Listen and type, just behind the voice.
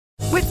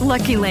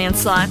Lucky Land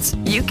Slots,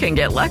 you can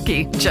get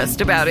lucky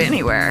just about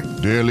anywhere.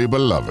 Dearly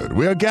beloved,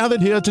 we are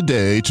gathered here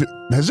today to...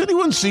 Has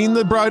anyone seen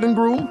the bride and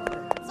groom?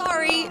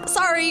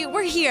 Sorry,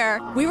 we're here.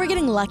 We were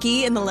getting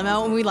lucky in the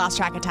limo and we lost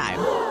track of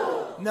time.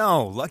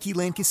 No, Lucky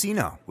Land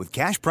Casino, with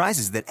cash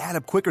prizes that add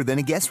up quicker than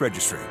a guest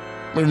registry.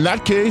 In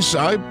that case,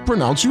 I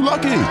pronounce you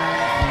lucky.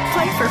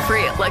 Play for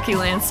free at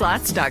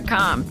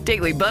LuckyLandSlots.com.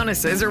 Daily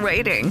bonuses are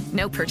waiting.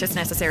 No purchase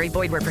necessary.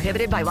 Void where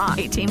prohibited by law.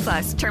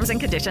 18+. Terms and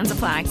conditions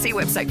apply. See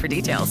website for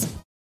details.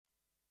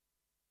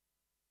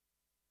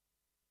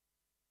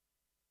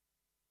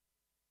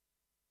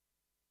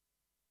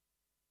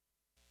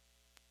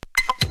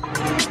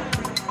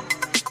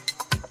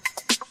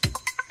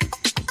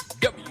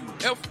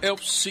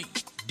 WFLC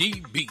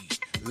DB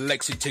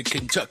Lexington,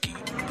 Kentucky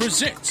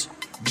presents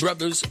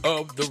Brothers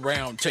of the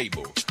Round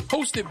Table,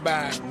 hosted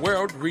by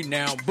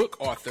world-renowned book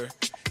author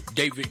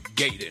David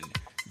Gaden.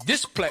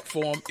 This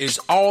platform is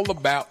all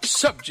about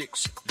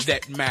subjects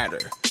that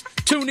matter.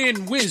 Tune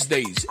in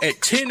Wednesdays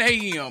at 10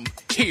 a.m.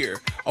 here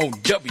on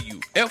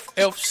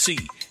WFLC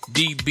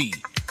DB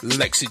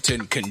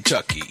Lexington,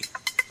 Kentucky.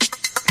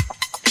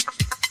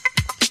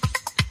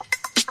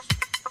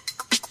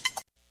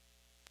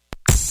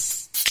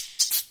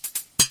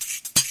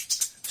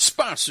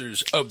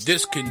 Sponsors of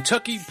this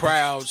Kentucky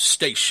Proud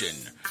station: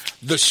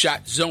 the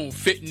Shot Zone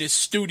Fitness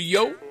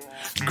Studio,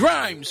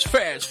 Grimes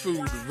Fast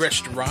Food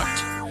Restaurant,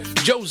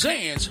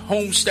 Josanne's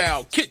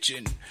Homestyle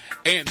Kitchen,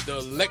 and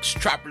the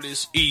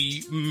Lextropolis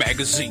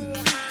E-Magazine.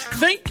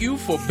 Thank you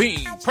for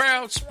being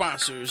proud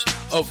sponsors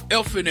of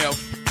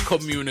F&F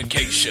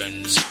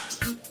Communications.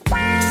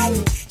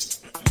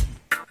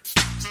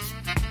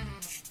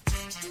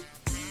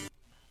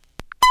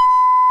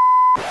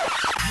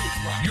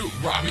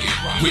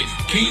 With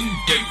King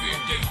David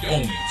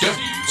on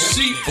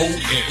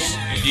WCOS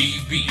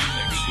DB,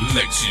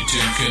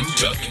 Lexington,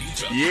 Kentucky.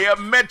 Yeah,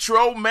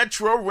 Metro,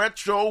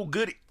 Retro,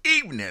 good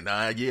evening.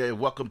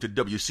 Welcome to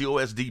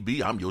WCOS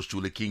DB. I'm yours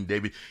truly, King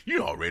David.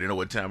 You already know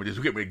what time it is.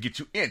 We're getting ready to get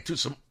you into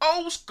some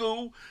old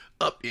school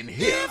up in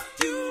here.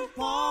 If you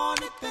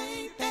want it,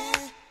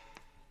 baby,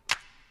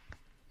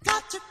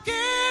 got to give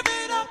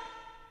it up.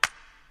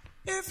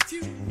 If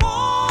you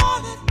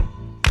want it,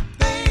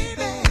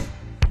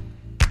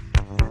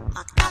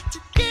 I got to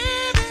give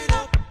it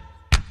up.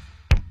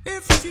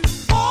 If you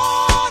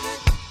want it,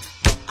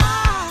 I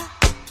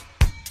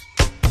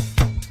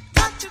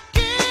got to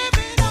give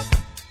it up.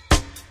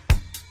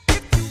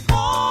 If you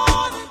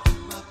want it,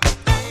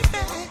 baby,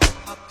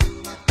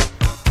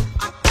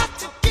 I got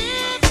to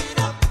give it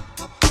up.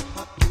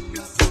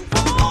 If you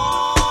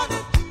want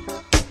it,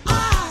 I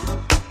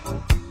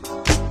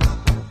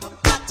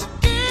got to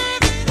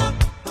give it up.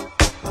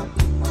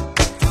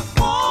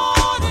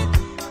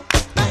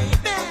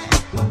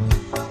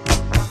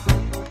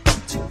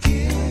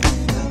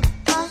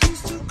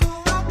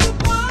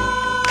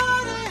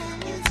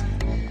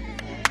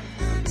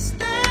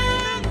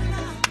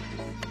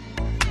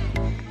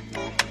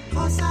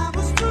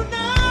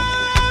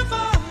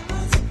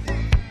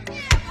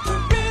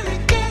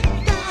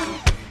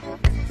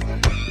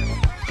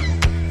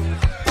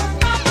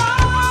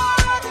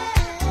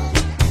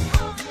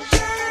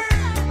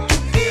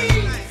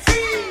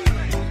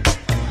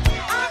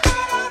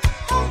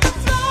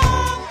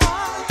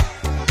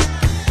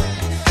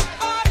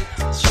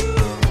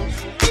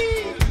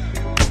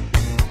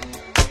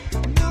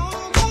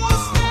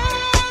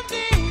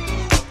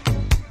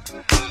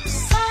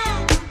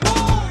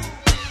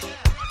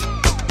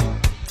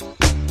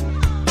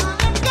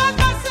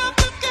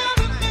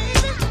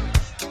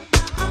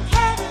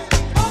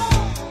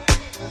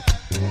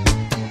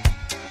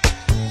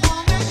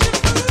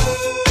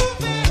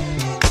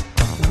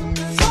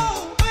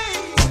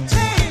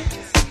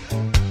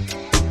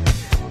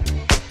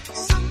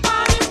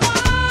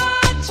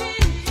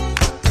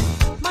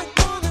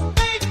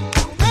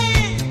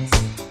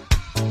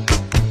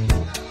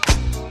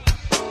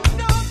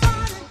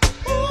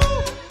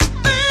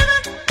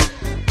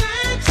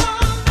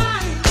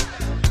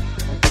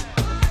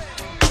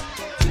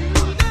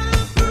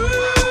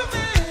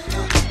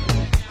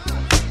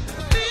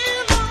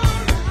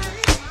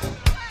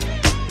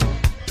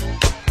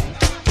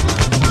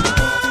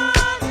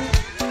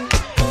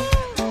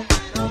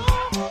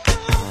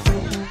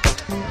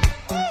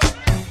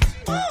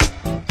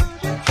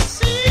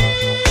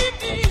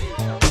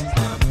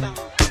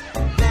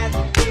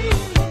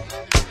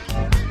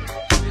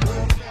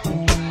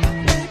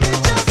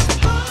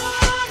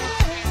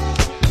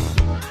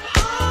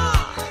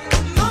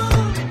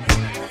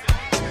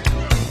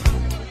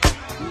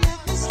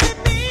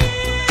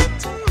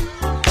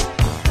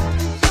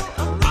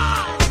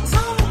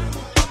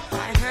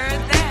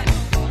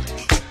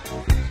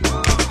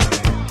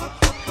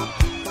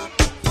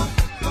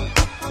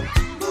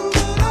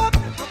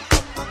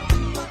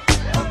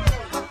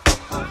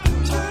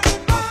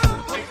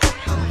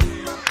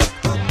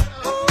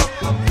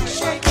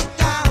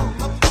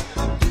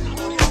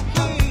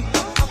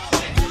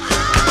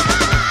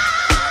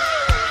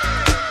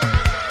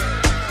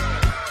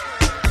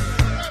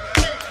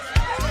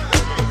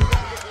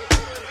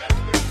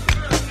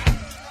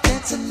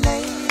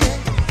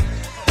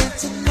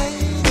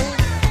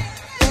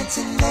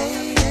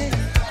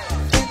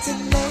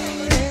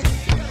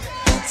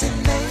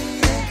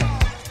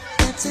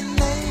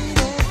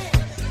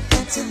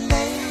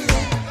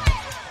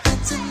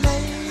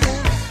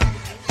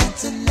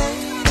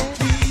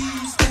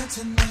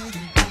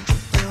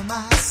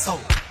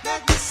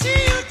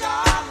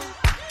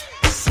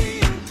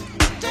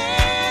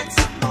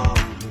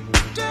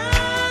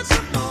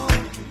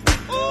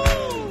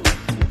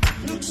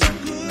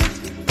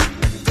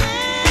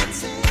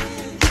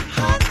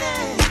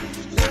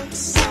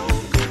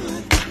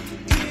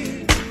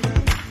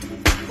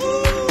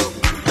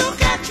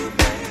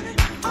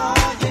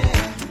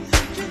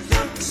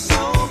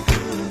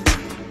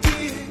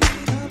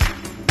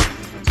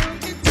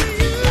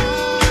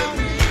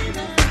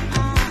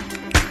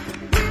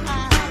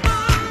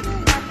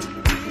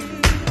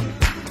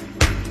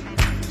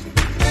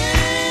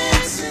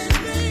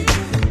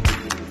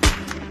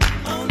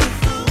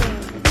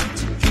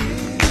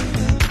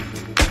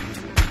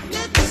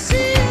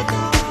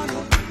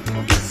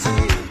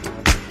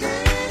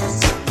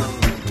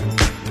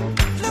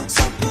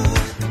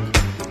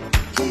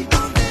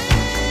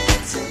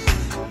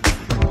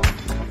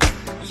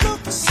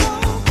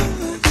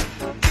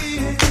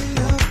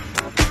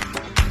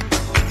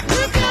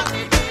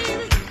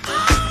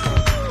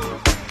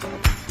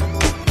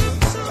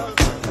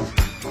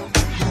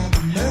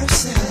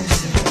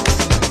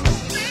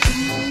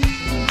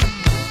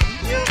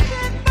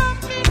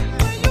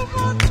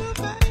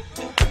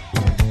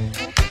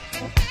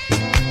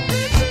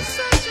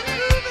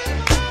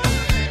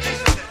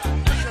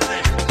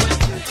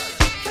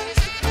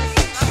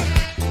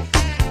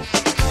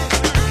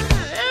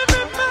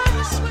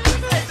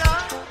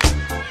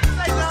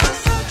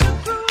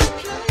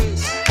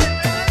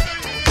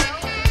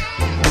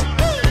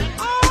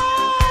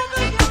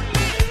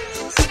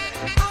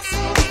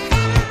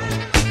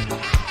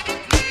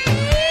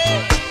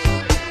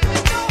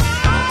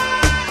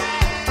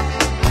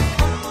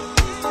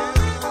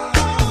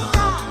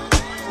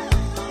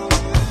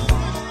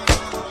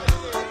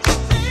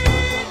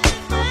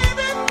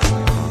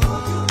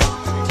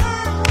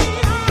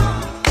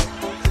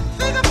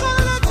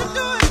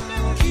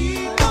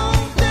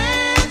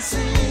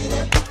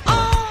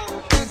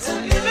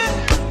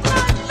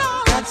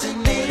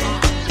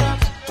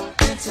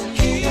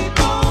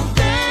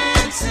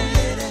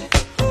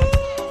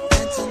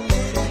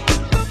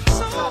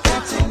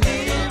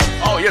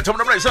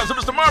 sounds of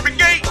Mr. Marvin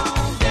Gaye.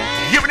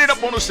 Giving it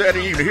up on a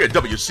Saturday evening here at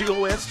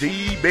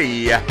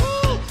WCOSDB. Got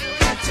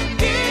to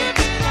give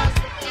it up.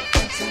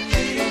 Dance,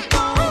 lady.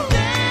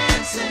 Dance,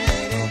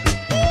 lady.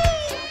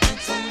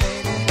 Dance,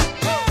 lady.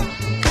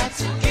 Got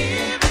to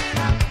give it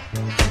up.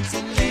 Dance,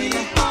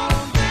 lady.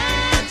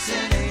 Dance,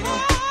 lady.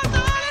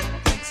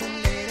 Dance,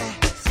 lady.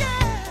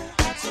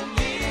 Dance,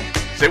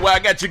 lady. Say, why I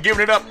got you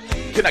giving it up?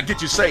 Can I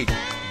get you say,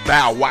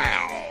 bow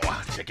wow?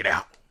 Check it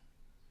out.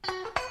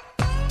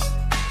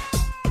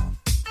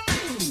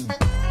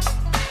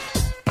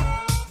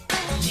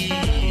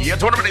 Yeah,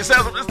 tournament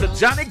sounds of Mr.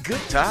 Johnny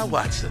Goodtie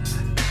Watson.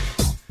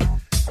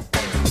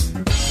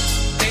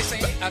 They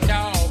say a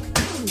dog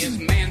is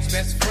man's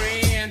best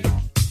friend.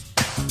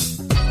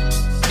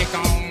 Stick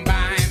on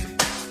by him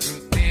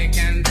through thick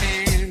and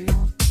thin.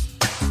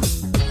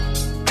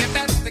 If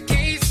that's the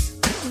case,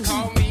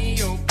 call me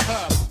your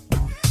pup.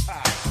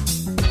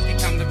 It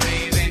come to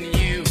bathing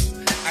you.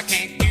 I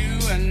can't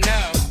do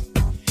enough.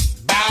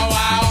 Bow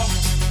wow.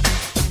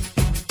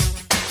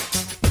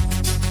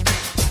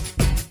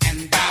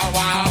 And bow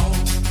wow.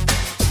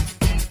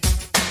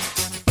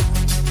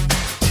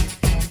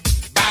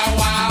 Bow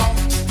wow.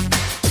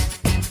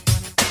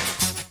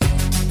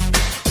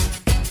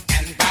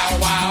 And bow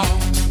wow.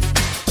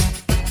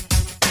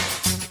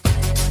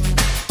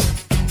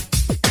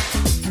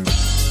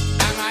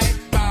 I might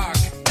bark,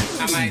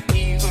 I might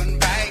even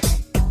bite.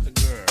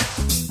 Girl,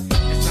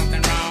 there's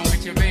something wrong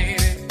with you,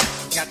 baby.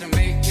 Got to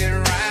make it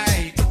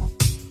right.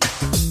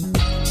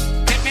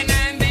 Hit me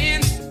now and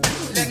then,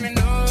 let me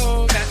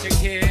know that you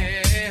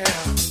care.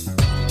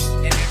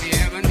 And if you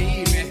ever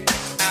need me,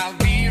 I'll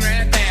be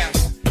right there,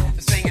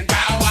 singing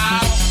bow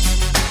wow.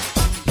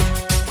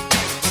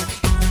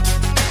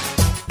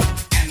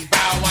 And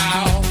bow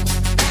wow.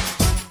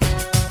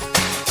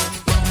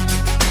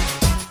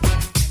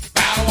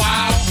 Bow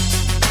wow.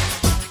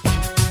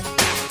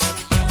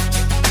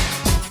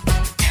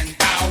 And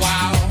bow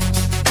wow.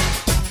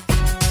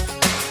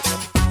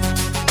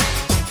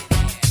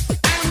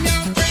 I'm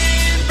your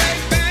friend,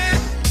 baby.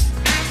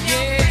 I'm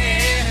your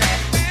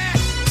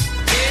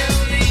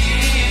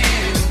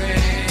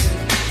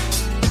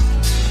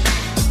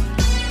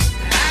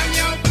I'm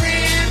your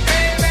friend,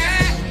 baby.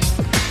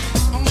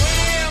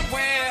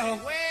 Well,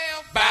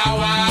 bow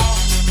wow.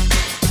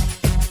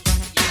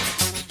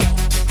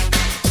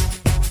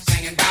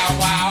 Singing bow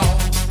wow.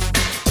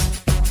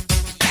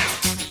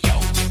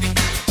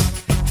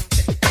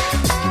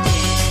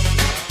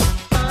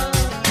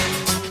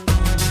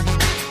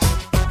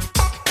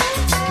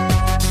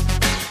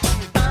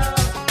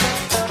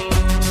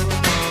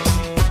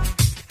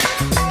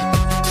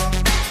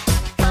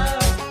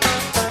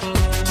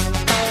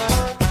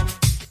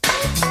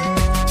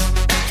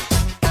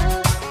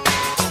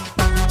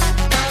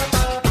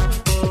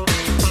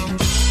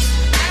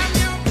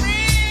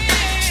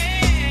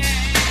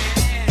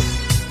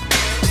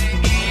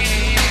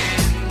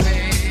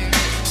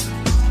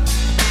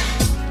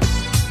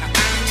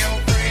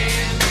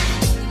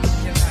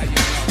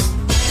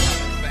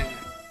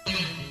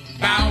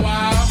 Bow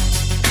wow.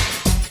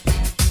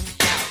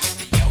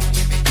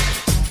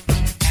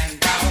 And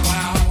bow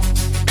wow.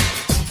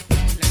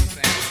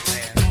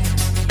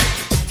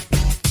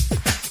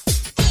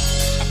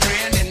 A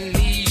friend in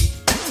need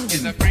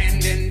is a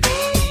friend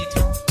indeed.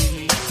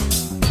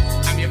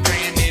 I'm your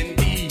friend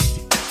indeed.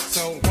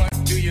 So what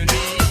do you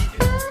need?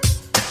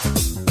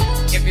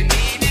 If you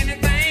need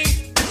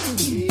anything,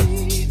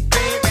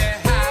 baby,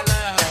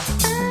 holla,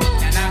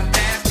 and I'll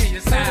dance to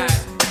your side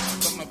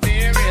for my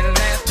very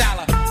last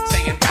dollar,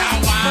 singing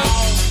bow wow.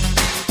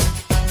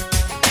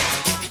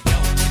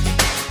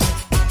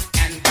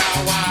 And bow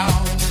wow.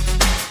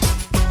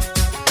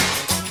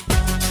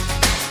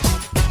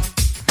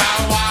 Bow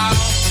wow.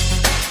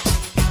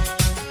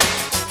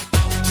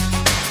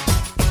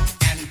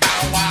 And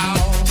bow wow.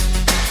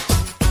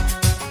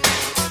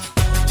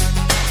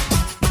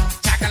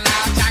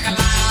 Chacalow,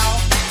 chacalow.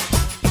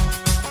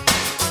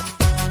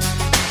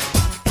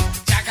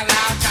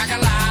 Chacalow,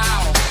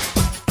 chacalow.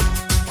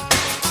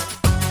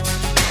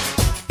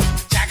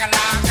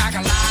 Chacalow,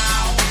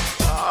 chacalow.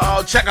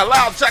 Oh, check a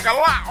loud, check a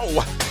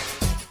loud.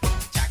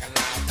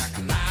 Chacalow,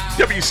 chacalow.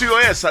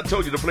 WCOS, I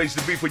told you the place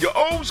to be for your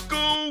old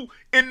school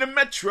in the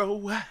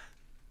metro.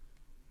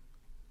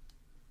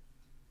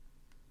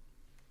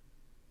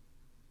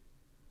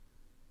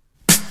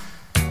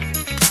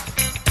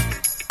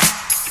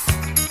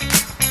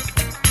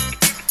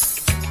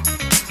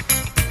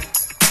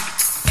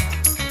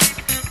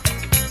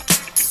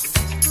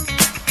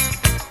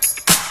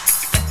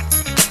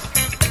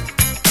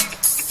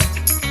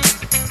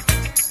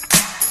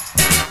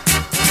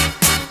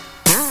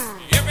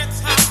 Every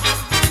time I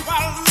move, I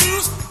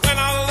lose. When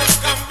I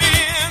look, I'm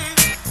in.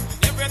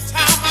 Every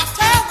time I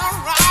turn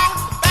around,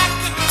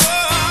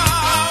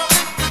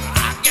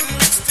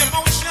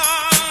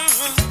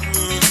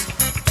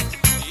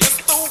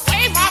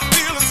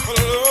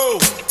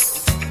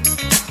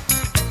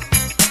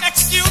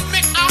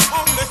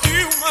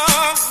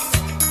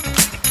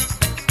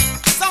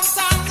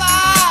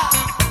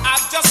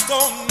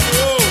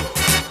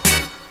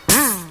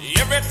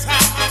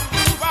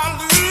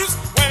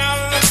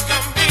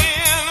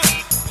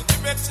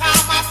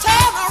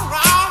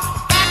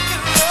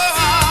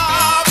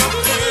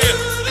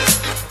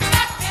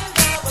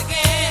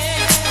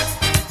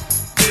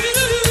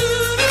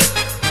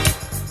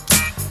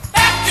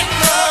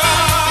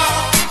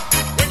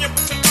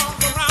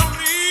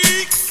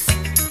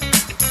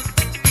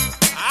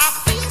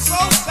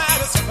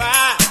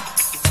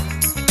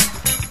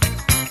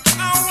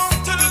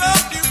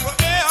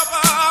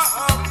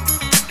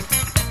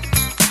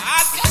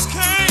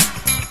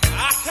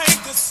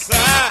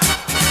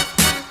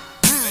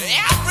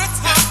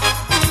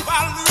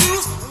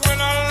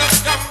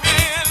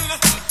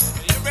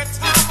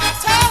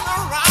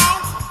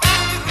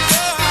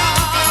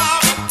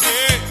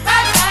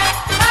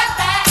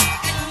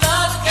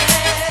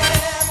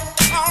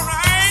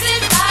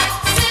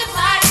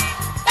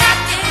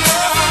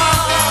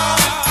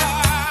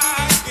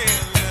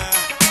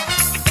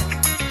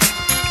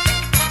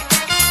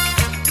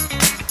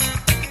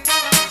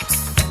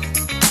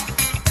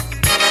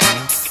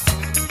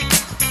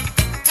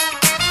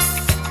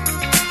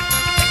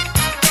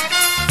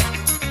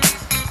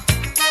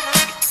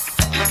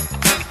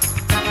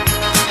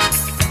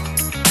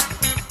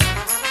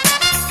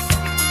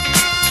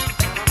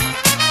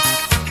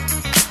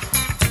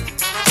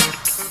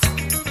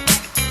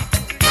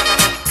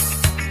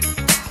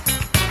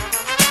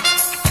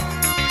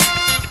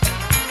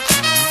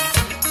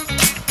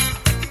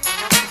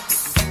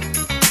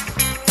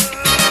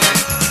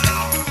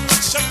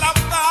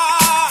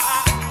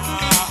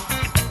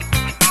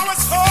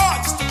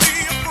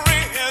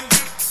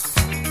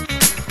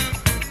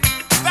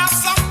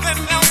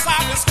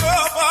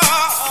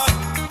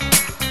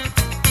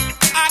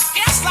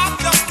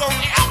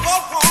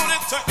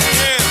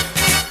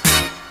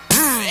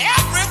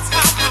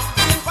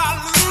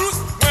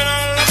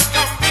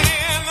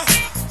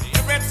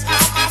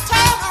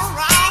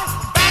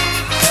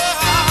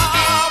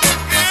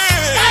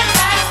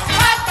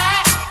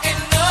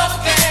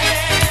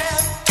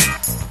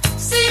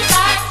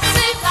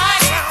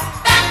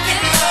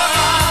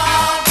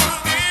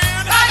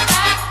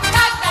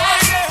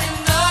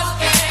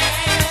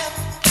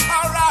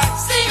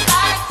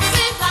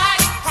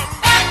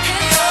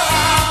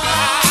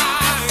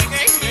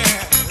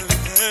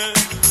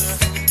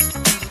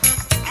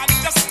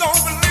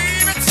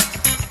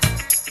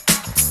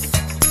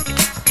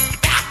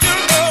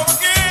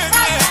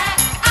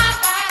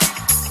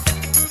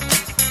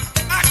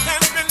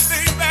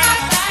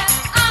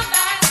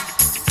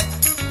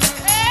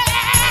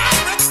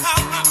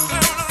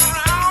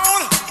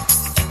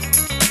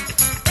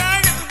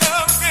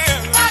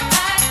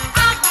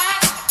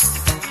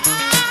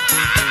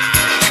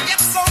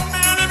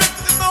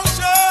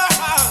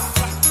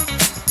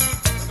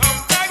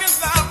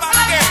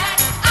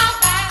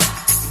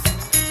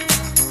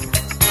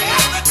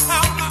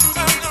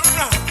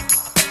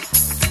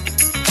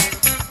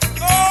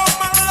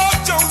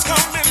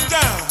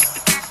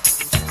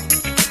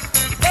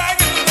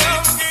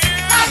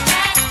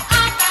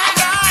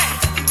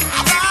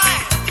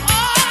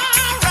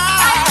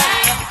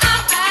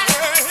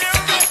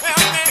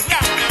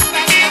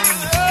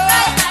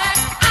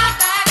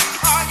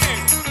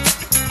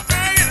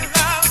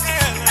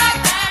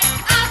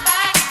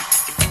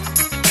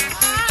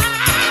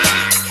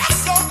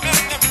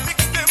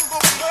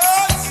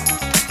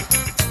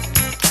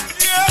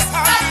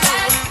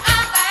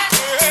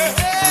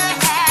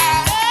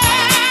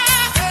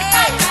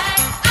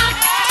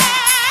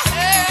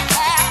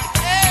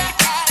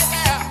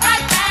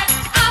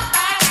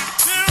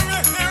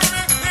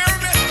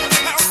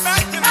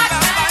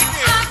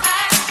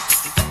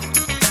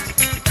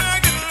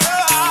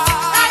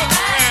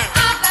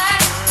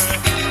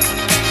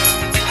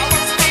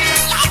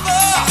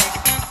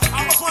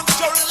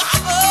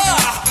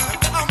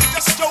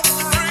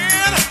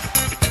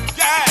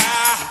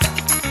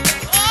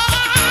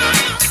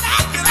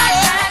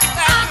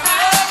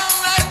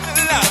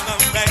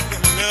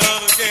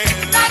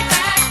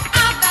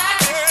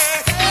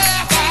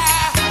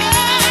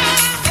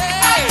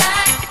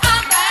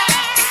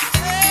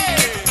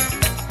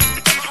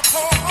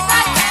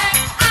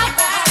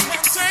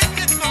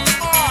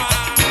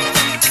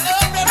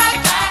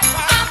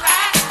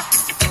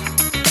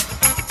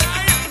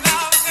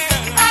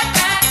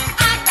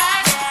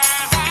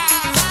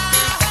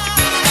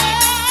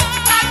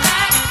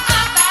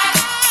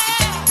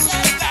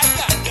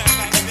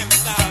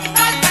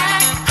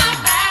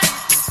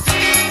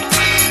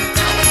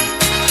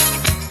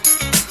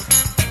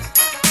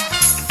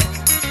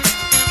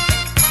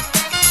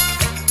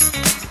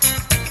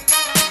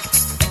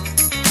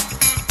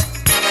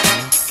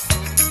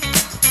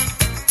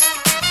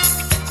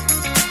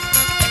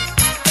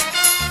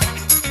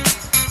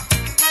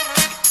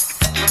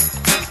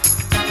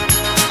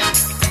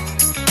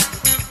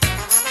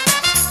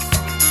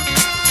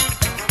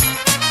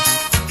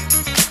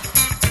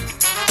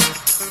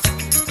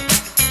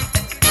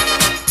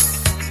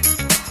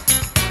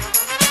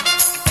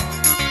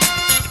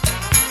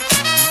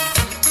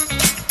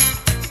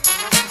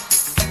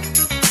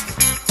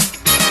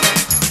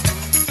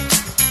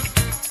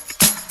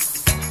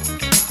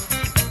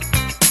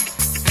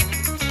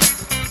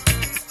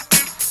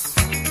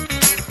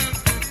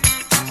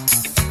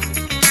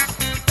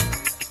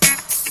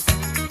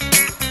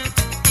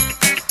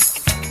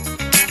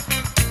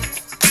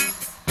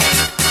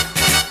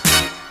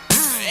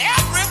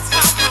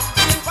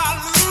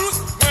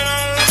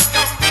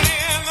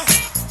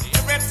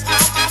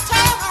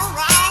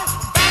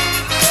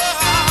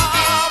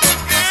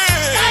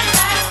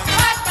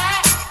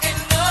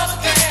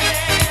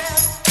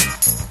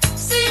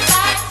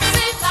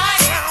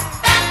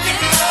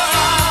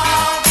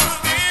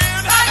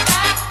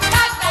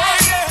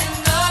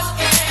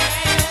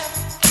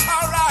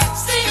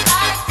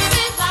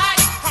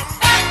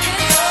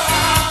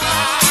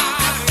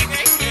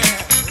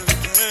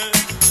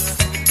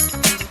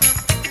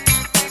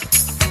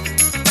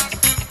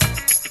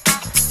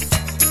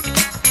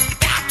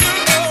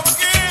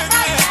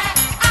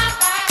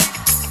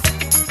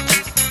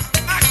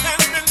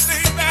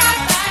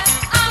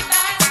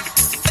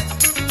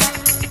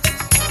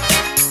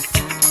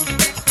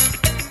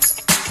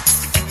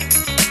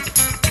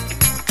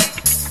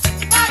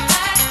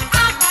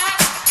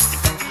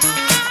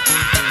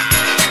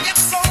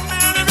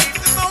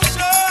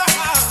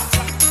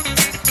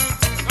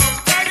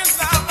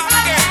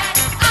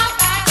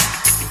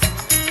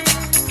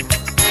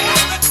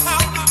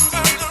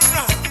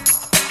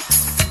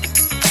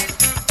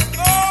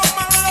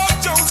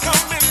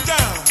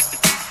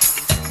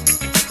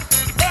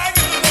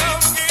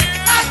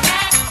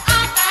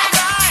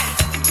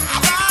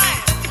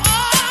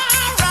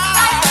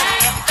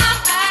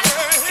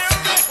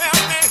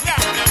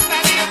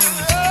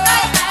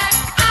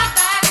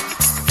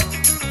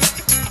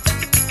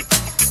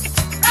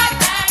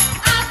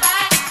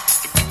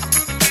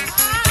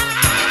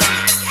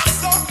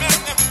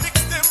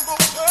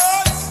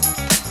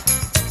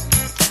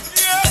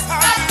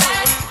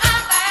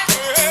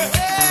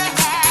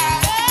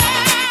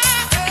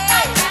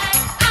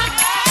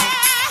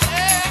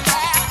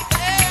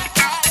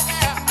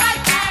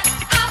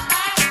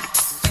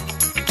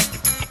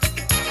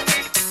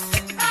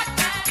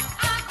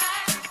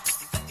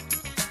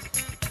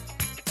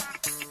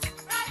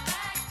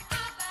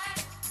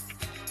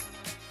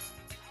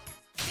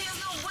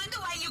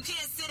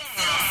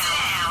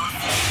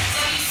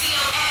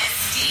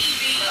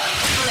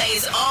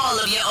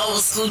 old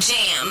school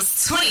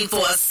jams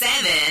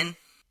 24/7.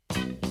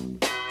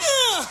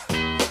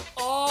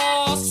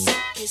 Oh,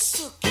 sucky,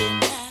 sucky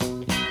now.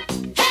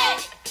 Hey!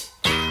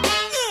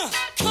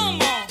 Come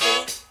on,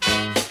 baby.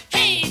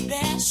 Hey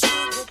there,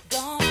 sugar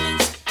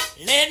darlings.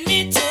 Let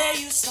me tell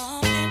you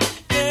something,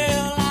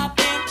 girl, I've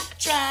been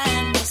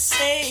trying to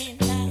say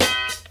now.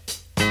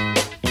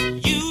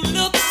 You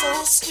look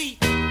so sweet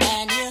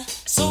and you're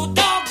so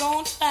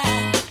doggone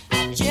fine.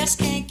 I just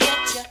can't get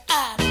you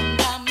out of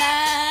my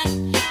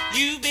mind.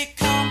 You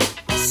become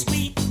a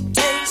sweet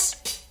taste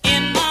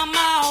in my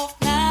mouth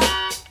now.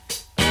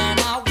 And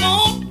I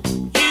want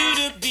you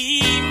to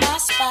be my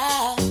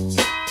spouse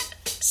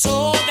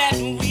so that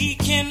we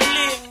can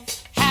live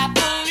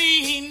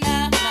happily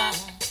now,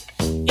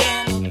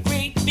 in a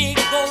great big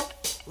old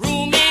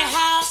roomy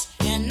house.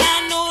 And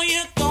I know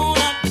you're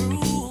gonna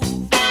prove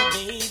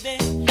me,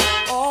 baby.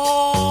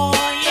 Oh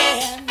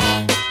yeah,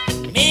 now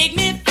make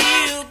me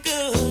feel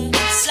good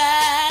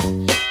inside.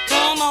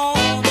 Come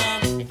on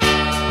and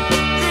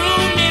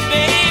groove me,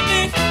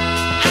 baby.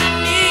 I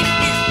need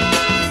you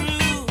to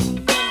groove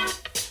me.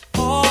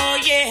 Oh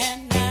yeah,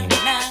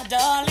 now,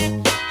 darling.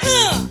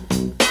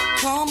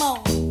 Come on,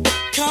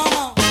 come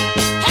on.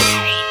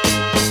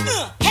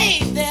 Hey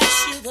there,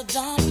 sugar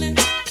darling.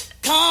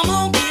 Come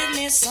on, give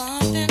me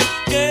something,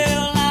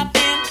 girl, I've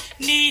been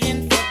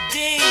needing for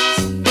days.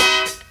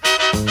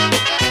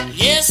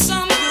 Yes,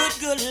 some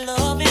good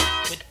loving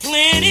with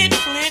plenty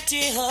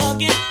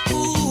hugging.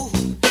 Ooh,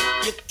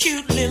 you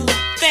cute little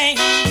thing,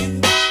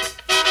 you.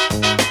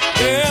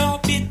 Girl,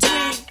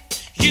 between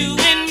you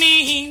and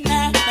me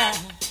now,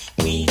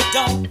 we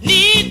don't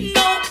need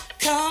no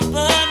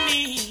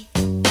company.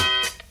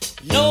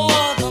 No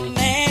other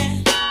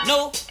man,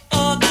 no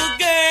other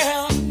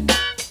girl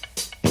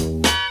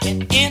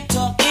can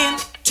enter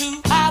into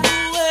our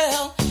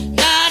world.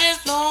 Not as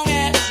long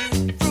as you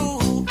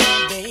prove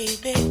me,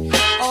 baby.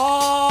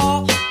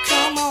 Oh,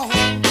 come on,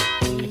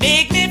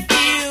 make me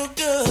feel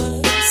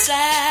good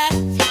inside.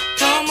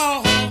 Come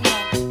on,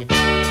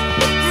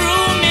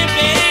 groove me,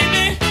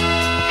 baby.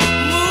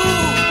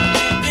 Move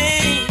me,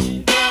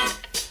 baby.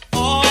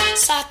 Oh,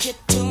 sock it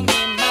to me,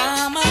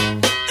 mama.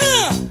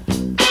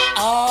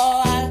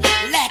 Oh, I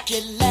like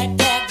it like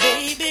that,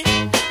 baby.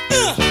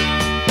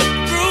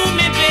 Groove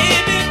me,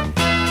 baby.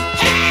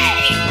 Hey,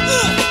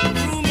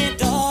 groove me,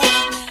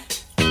 darling.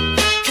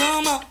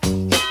 Come on,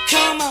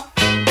 come on.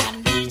 I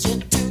need you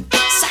to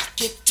sock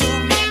it to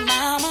me,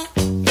 mama.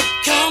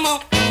 Come on,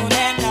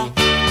 and now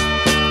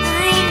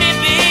groove me,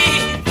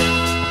 baby.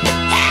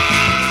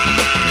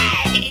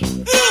 Hey,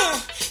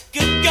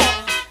 good God,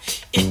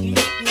 it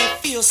make me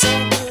feel so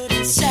good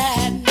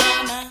inside,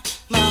 mama.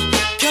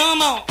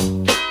 Come on,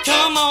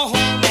 come on,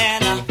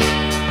 and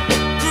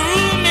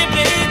groove me,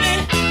 baby.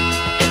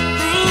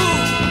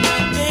 Groove me,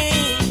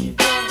 baby.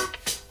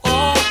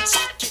 Oh,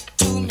 sock it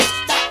to me,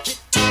 rock it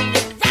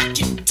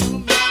to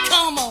me.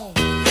 Come on,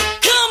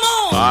 come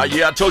on.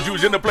 Yeah, I told you it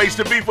was in the place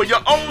to be for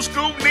your old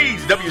school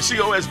needs.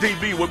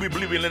 WCOSDB, where we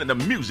believe in letting the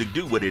music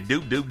do what it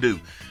do.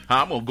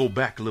 I'm going to go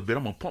back a little bit.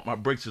 I'm going to pump my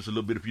brakes just a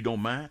little bit if you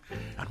don't mind.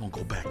 I'm going to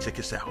go back. Check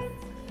this out.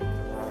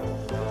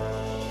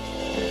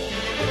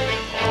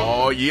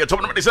 Oh, yeah.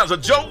 Talking about the sounds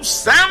of Joe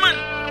Salmon.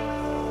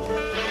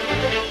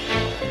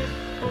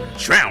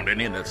 Drowning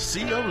in the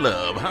sea of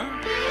love, huh?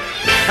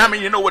 How many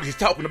of you know what he's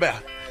talking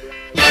about?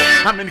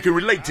 How many can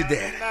relate to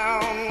that?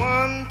 Down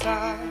one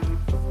time,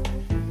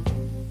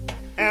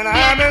 and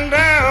I've been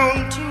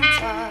down 2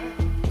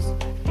 times,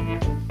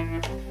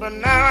 but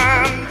now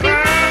I'm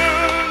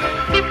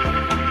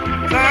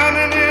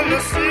drowning in the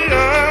sea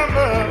of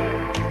love.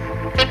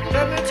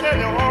 Let me tell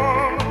you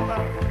all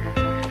about it.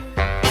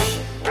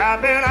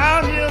 I've been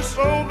out here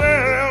so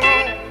very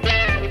long,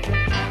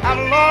 I've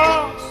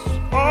lost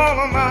all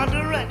of my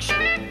direction.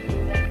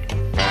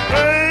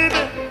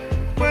 Baby,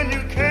 when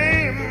you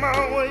came my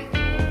way,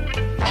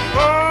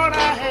 Lord,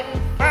 I had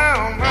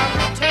found my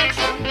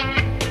protection,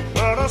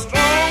 but a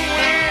strong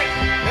wind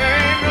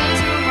came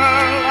into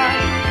my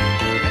life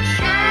and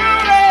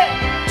surely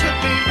took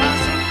me by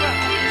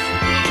surprise.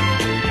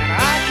 And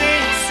I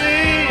can't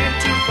seem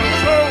to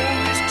control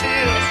these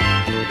tears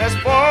that's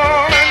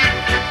falling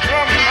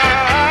from my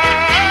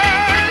eyes.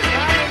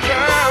 I've been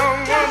down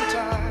 1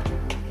 time,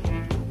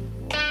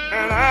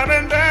 and I've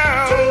been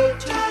down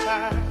 2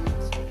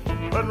 times,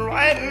 but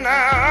right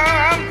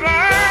now I'm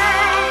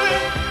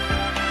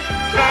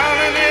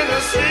drowning in the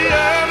sea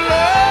of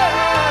love.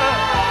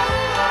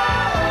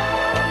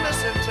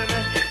 Listen to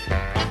me,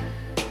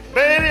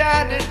 baby, I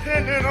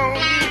depended on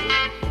you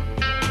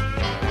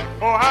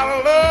for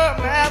our love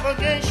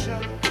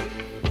navigation,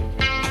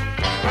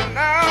 but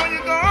now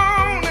you're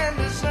gone and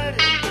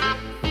deserted.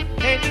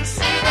 Can't you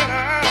see that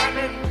I'm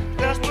in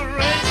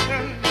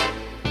desperation?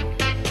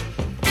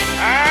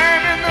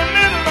 I'm in the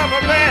middle of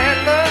a bad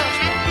love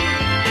story.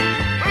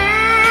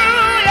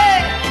 Ooh, yeah,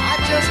 I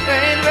just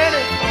ain't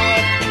ready for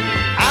it.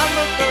 I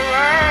look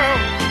around,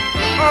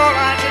 all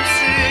I can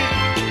see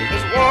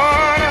is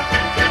water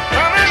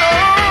coming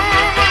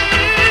over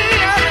me.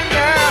 I've been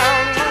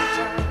down 1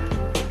 time,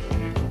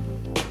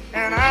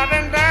 and I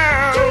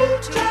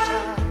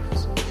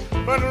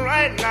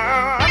right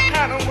now I'm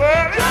kind of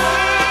worried.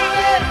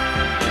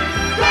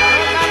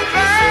 I'm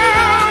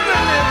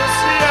drowning in the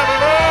sea of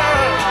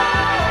love.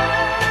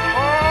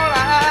 All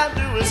I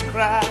do is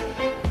cry.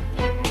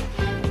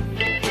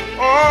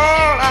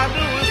 All I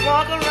do is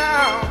walk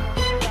around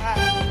and cry.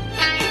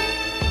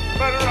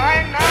 But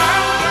right now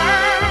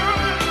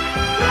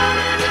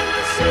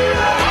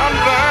I'm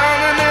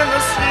drowning in the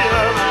sea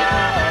of love.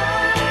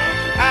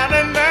 I've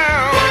been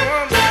down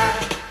one time,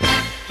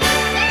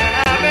 and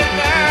I've been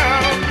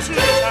down 2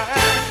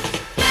 times,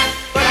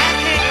 but I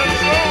can't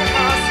control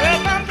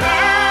myself. I'm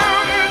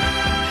drowning,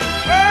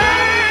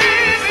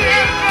 crazy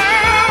and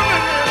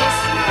drowning in the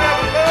sea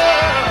of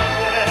love.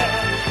 Yeah,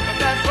 but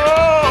that's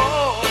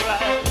all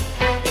right.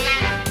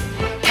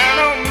 I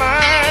don't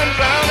mind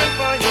drowning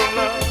for your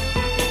love.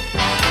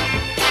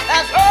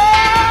 That's all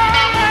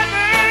right,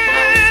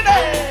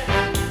 baby.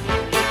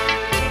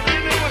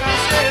 Believe me when I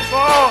say it's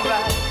all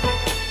right.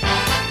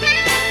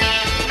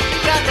 You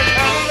got the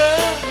kind of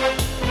love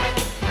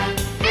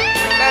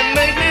that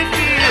make me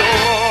feel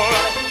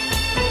alright.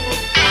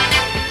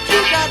 You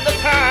got the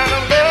kind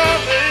of love,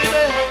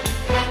 baby,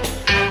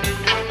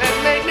 that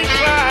make me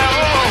cry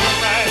all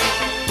night.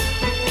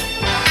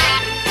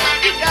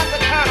 You got the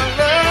kind of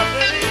love,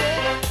 baby,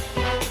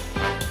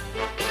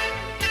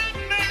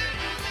 make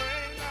me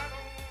sing.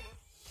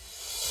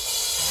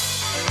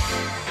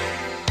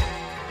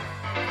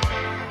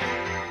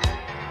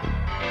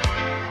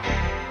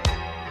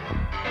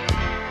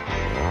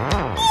 I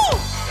don't wanna.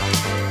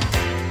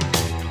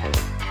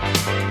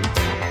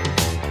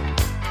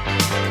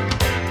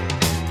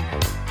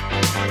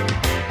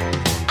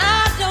 I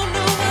don't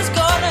know what's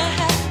gonna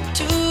happen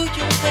to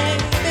you,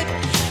 baby,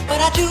 but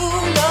I do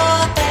know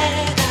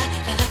that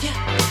I love you.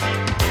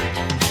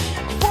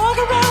 You walk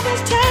around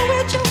this town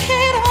with your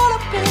head all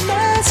up in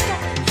the sky,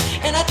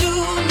 and I do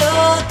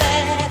know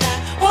that I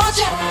want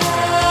you.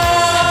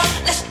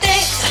 Let's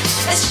dance,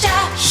 let's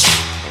shout,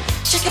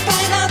 shake your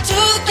body down to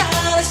the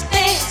ground. Let's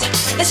dance,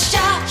 let's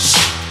shout,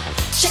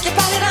 shake your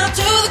body down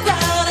to the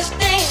ground. Let's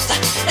dance,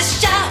 let's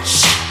shout,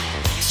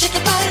 shake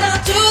your body down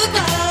to the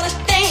ground. Let's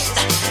dance,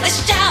 let's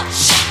shout,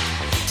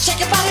 shake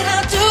your body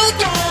down to the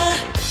ground.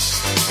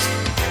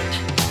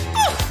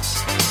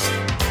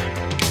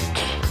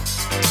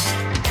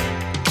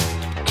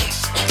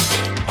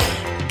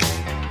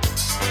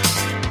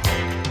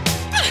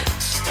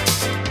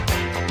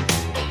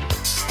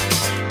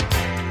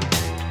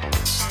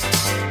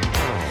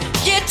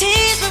 You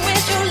tease me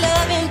with your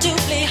loving,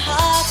 doubly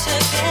hard to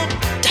get.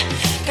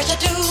 'Cause I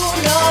do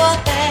know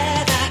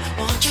that I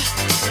want you.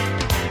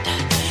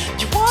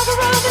 You walk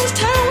around this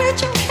town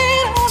with your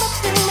head on up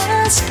in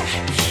the sky,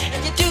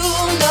 and you do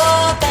know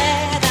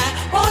that I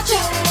want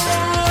you.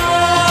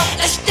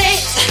 Let's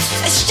dance,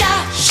 let's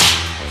shout,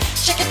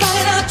 shake your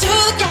body down to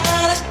the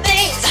ground. Let's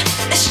dance,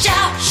 let's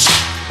shout,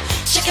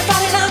 shake your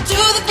body down to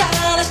the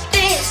ground. Let's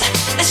dance,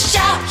 let's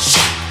shout,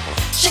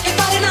 shake your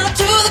body down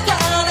to the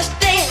ground. Let's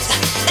dance,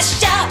 let's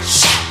shout,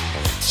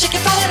 shake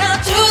your body down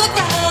to the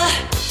ground.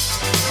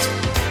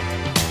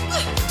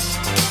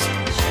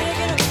 Shake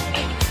it up.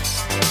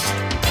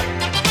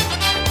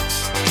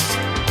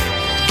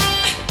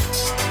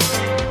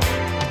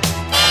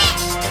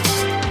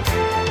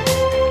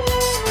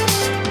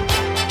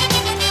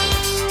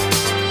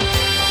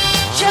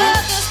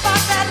 Just the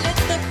spark that lit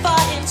the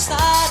fire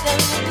inside of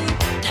me,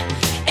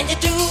 and you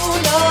do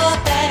know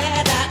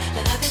that I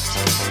love it.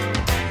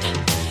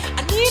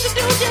 I need to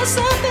do just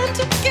something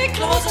to get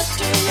closer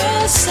to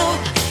your soul,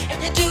 and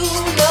you do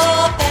know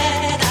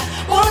that I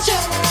want you.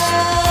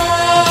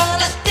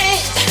 Let's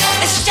dance,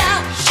 let's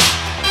shout,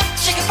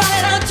 shake your body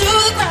down to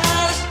the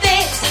ground. Let's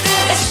dance,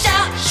 let's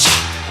shout,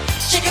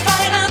 shake your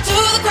body down to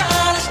the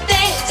ground. Let's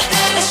dance,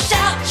 let's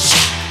shout,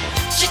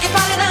 shake your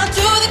body down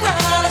to the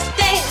ground. Let's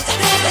dance,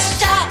 let's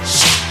shout,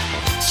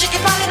 shake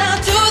your body down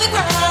to the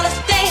ground. Let's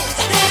dance,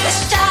 let's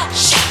shout,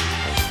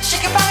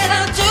 shake your body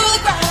down to the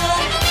ground.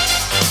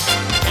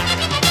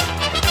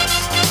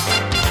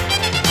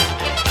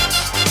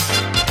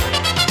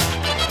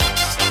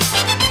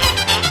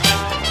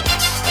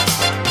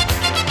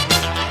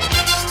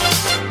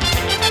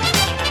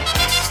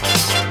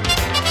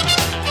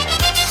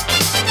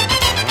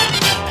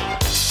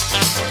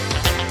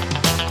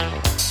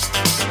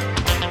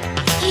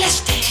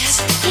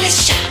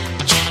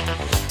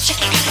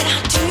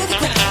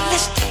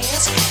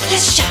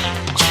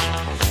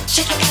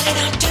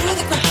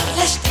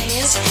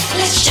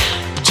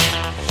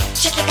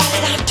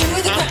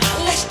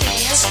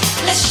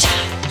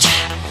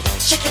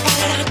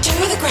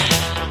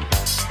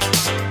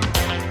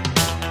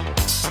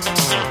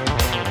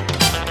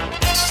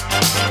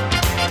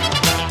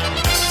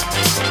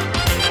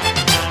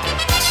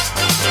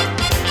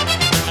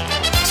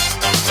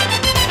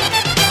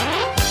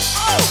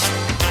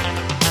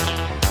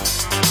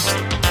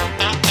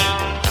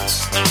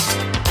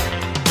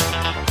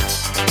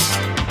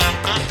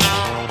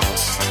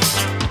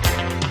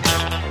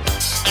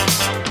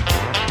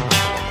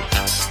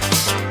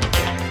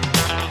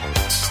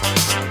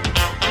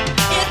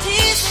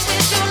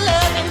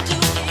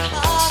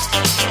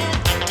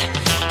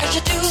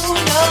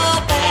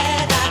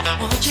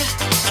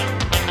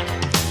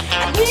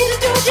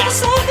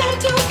 just something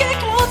to get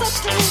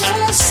closer to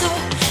your soul.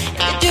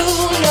 And you do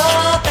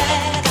know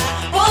that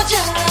I want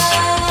you.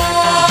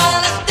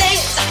 Let's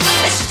dance,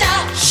 let's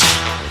shout,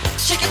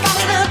 shake your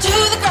body down to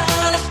the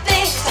ground. Let's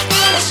dance,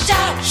 let's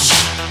shout,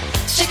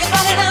 shake your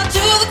body down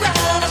to the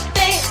ground. Let's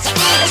dance,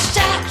 let's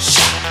shout,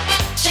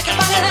 shake your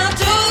body down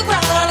to the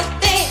ground. Let's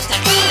dance,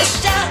 let's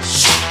shout,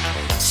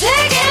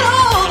 take it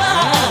over.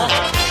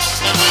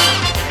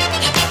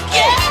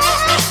 Yeah,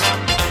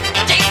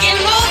 take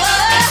it over.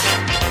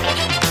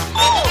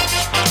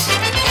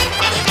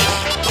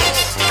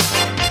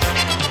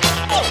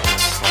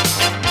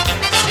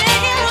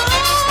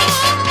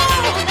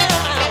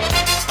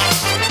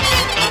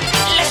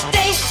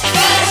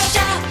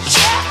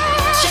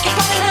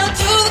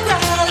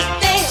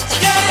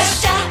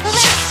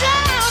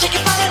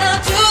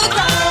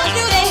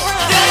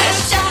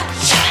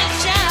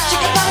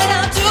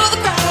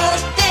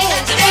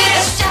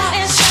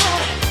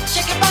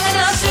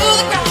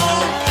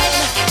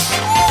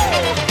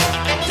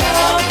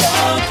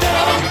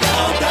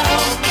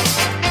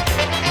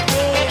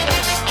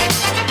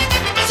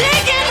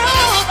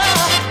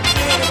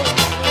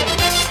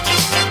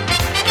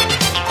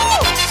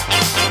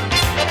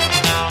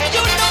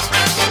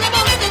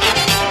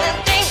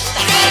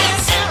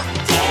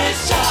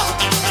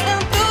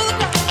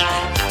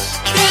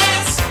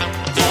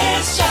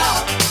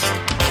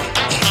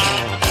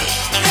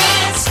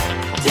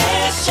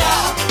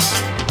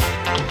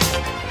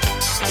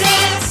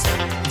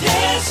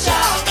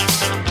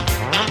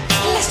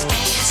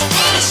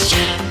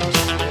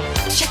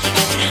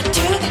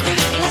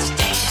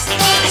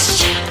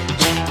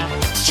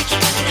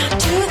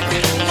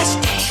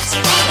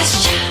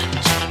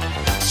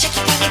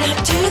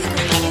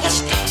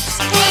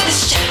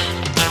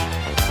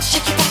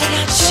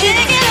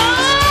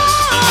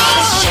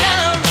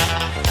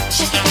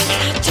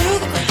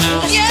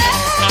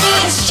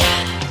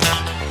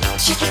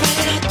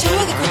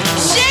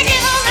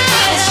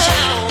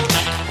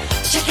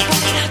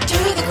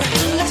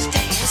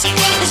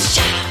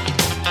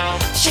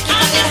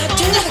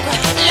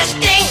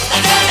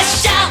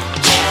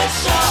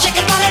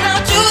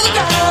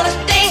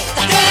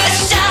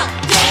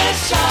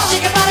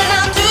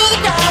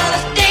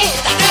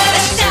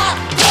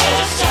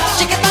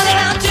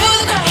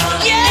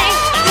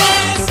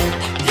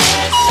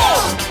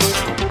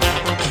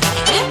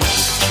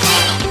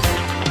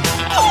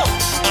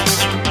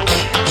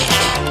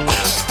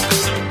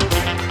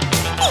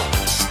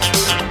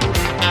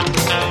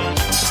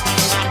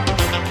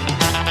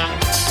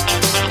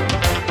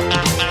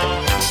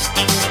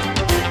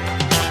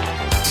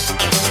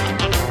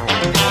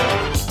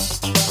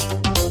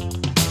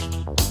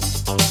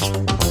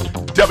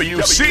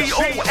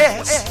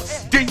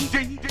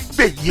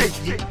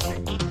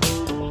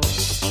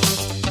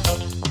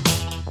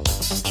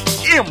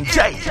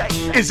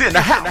 MJ is in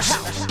the house.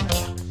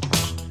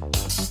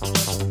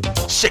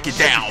 Shake it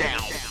down.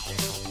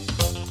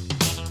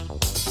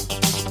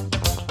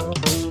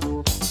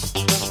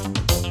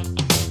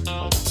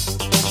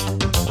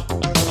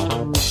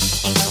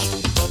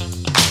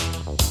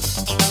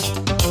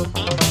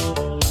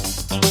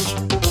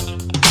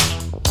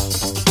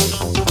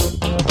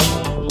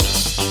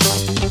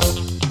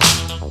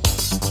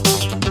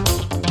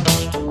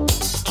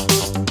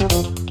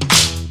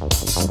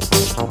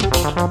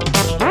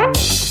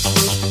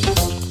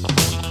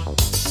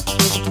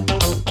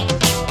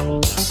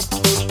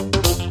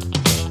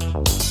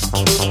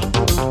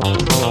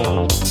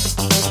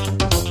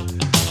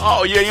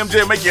 Oh yeah,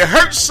 MJ make you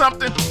hurt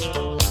something.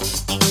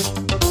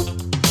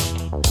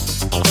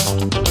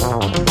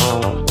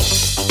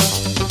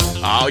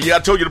 Oh yeah, I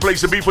told you the place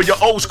to be for your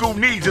old school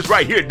needs is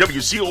right here,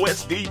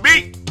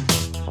 WCOSDB.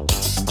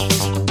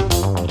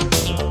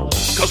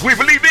 Cause we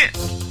believe in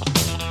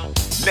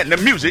letting the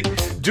music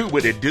do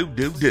what it do,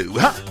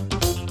 huh?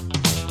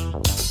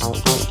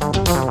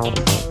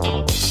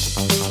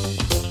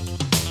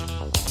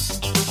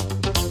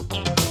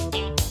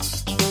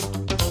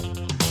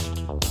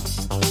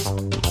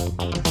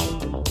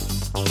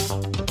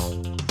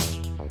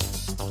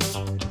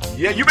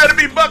 Yeah, you better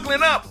be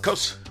buckling up,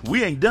 cause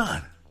we ain't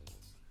done.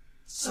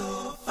 So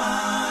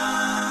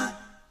fine,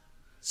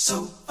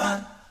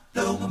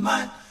 blow my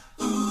mind,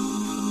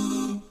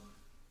 ooh.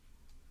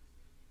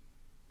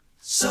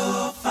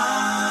 So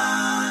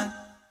fine,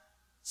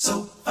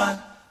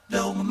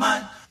 blow my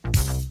mind.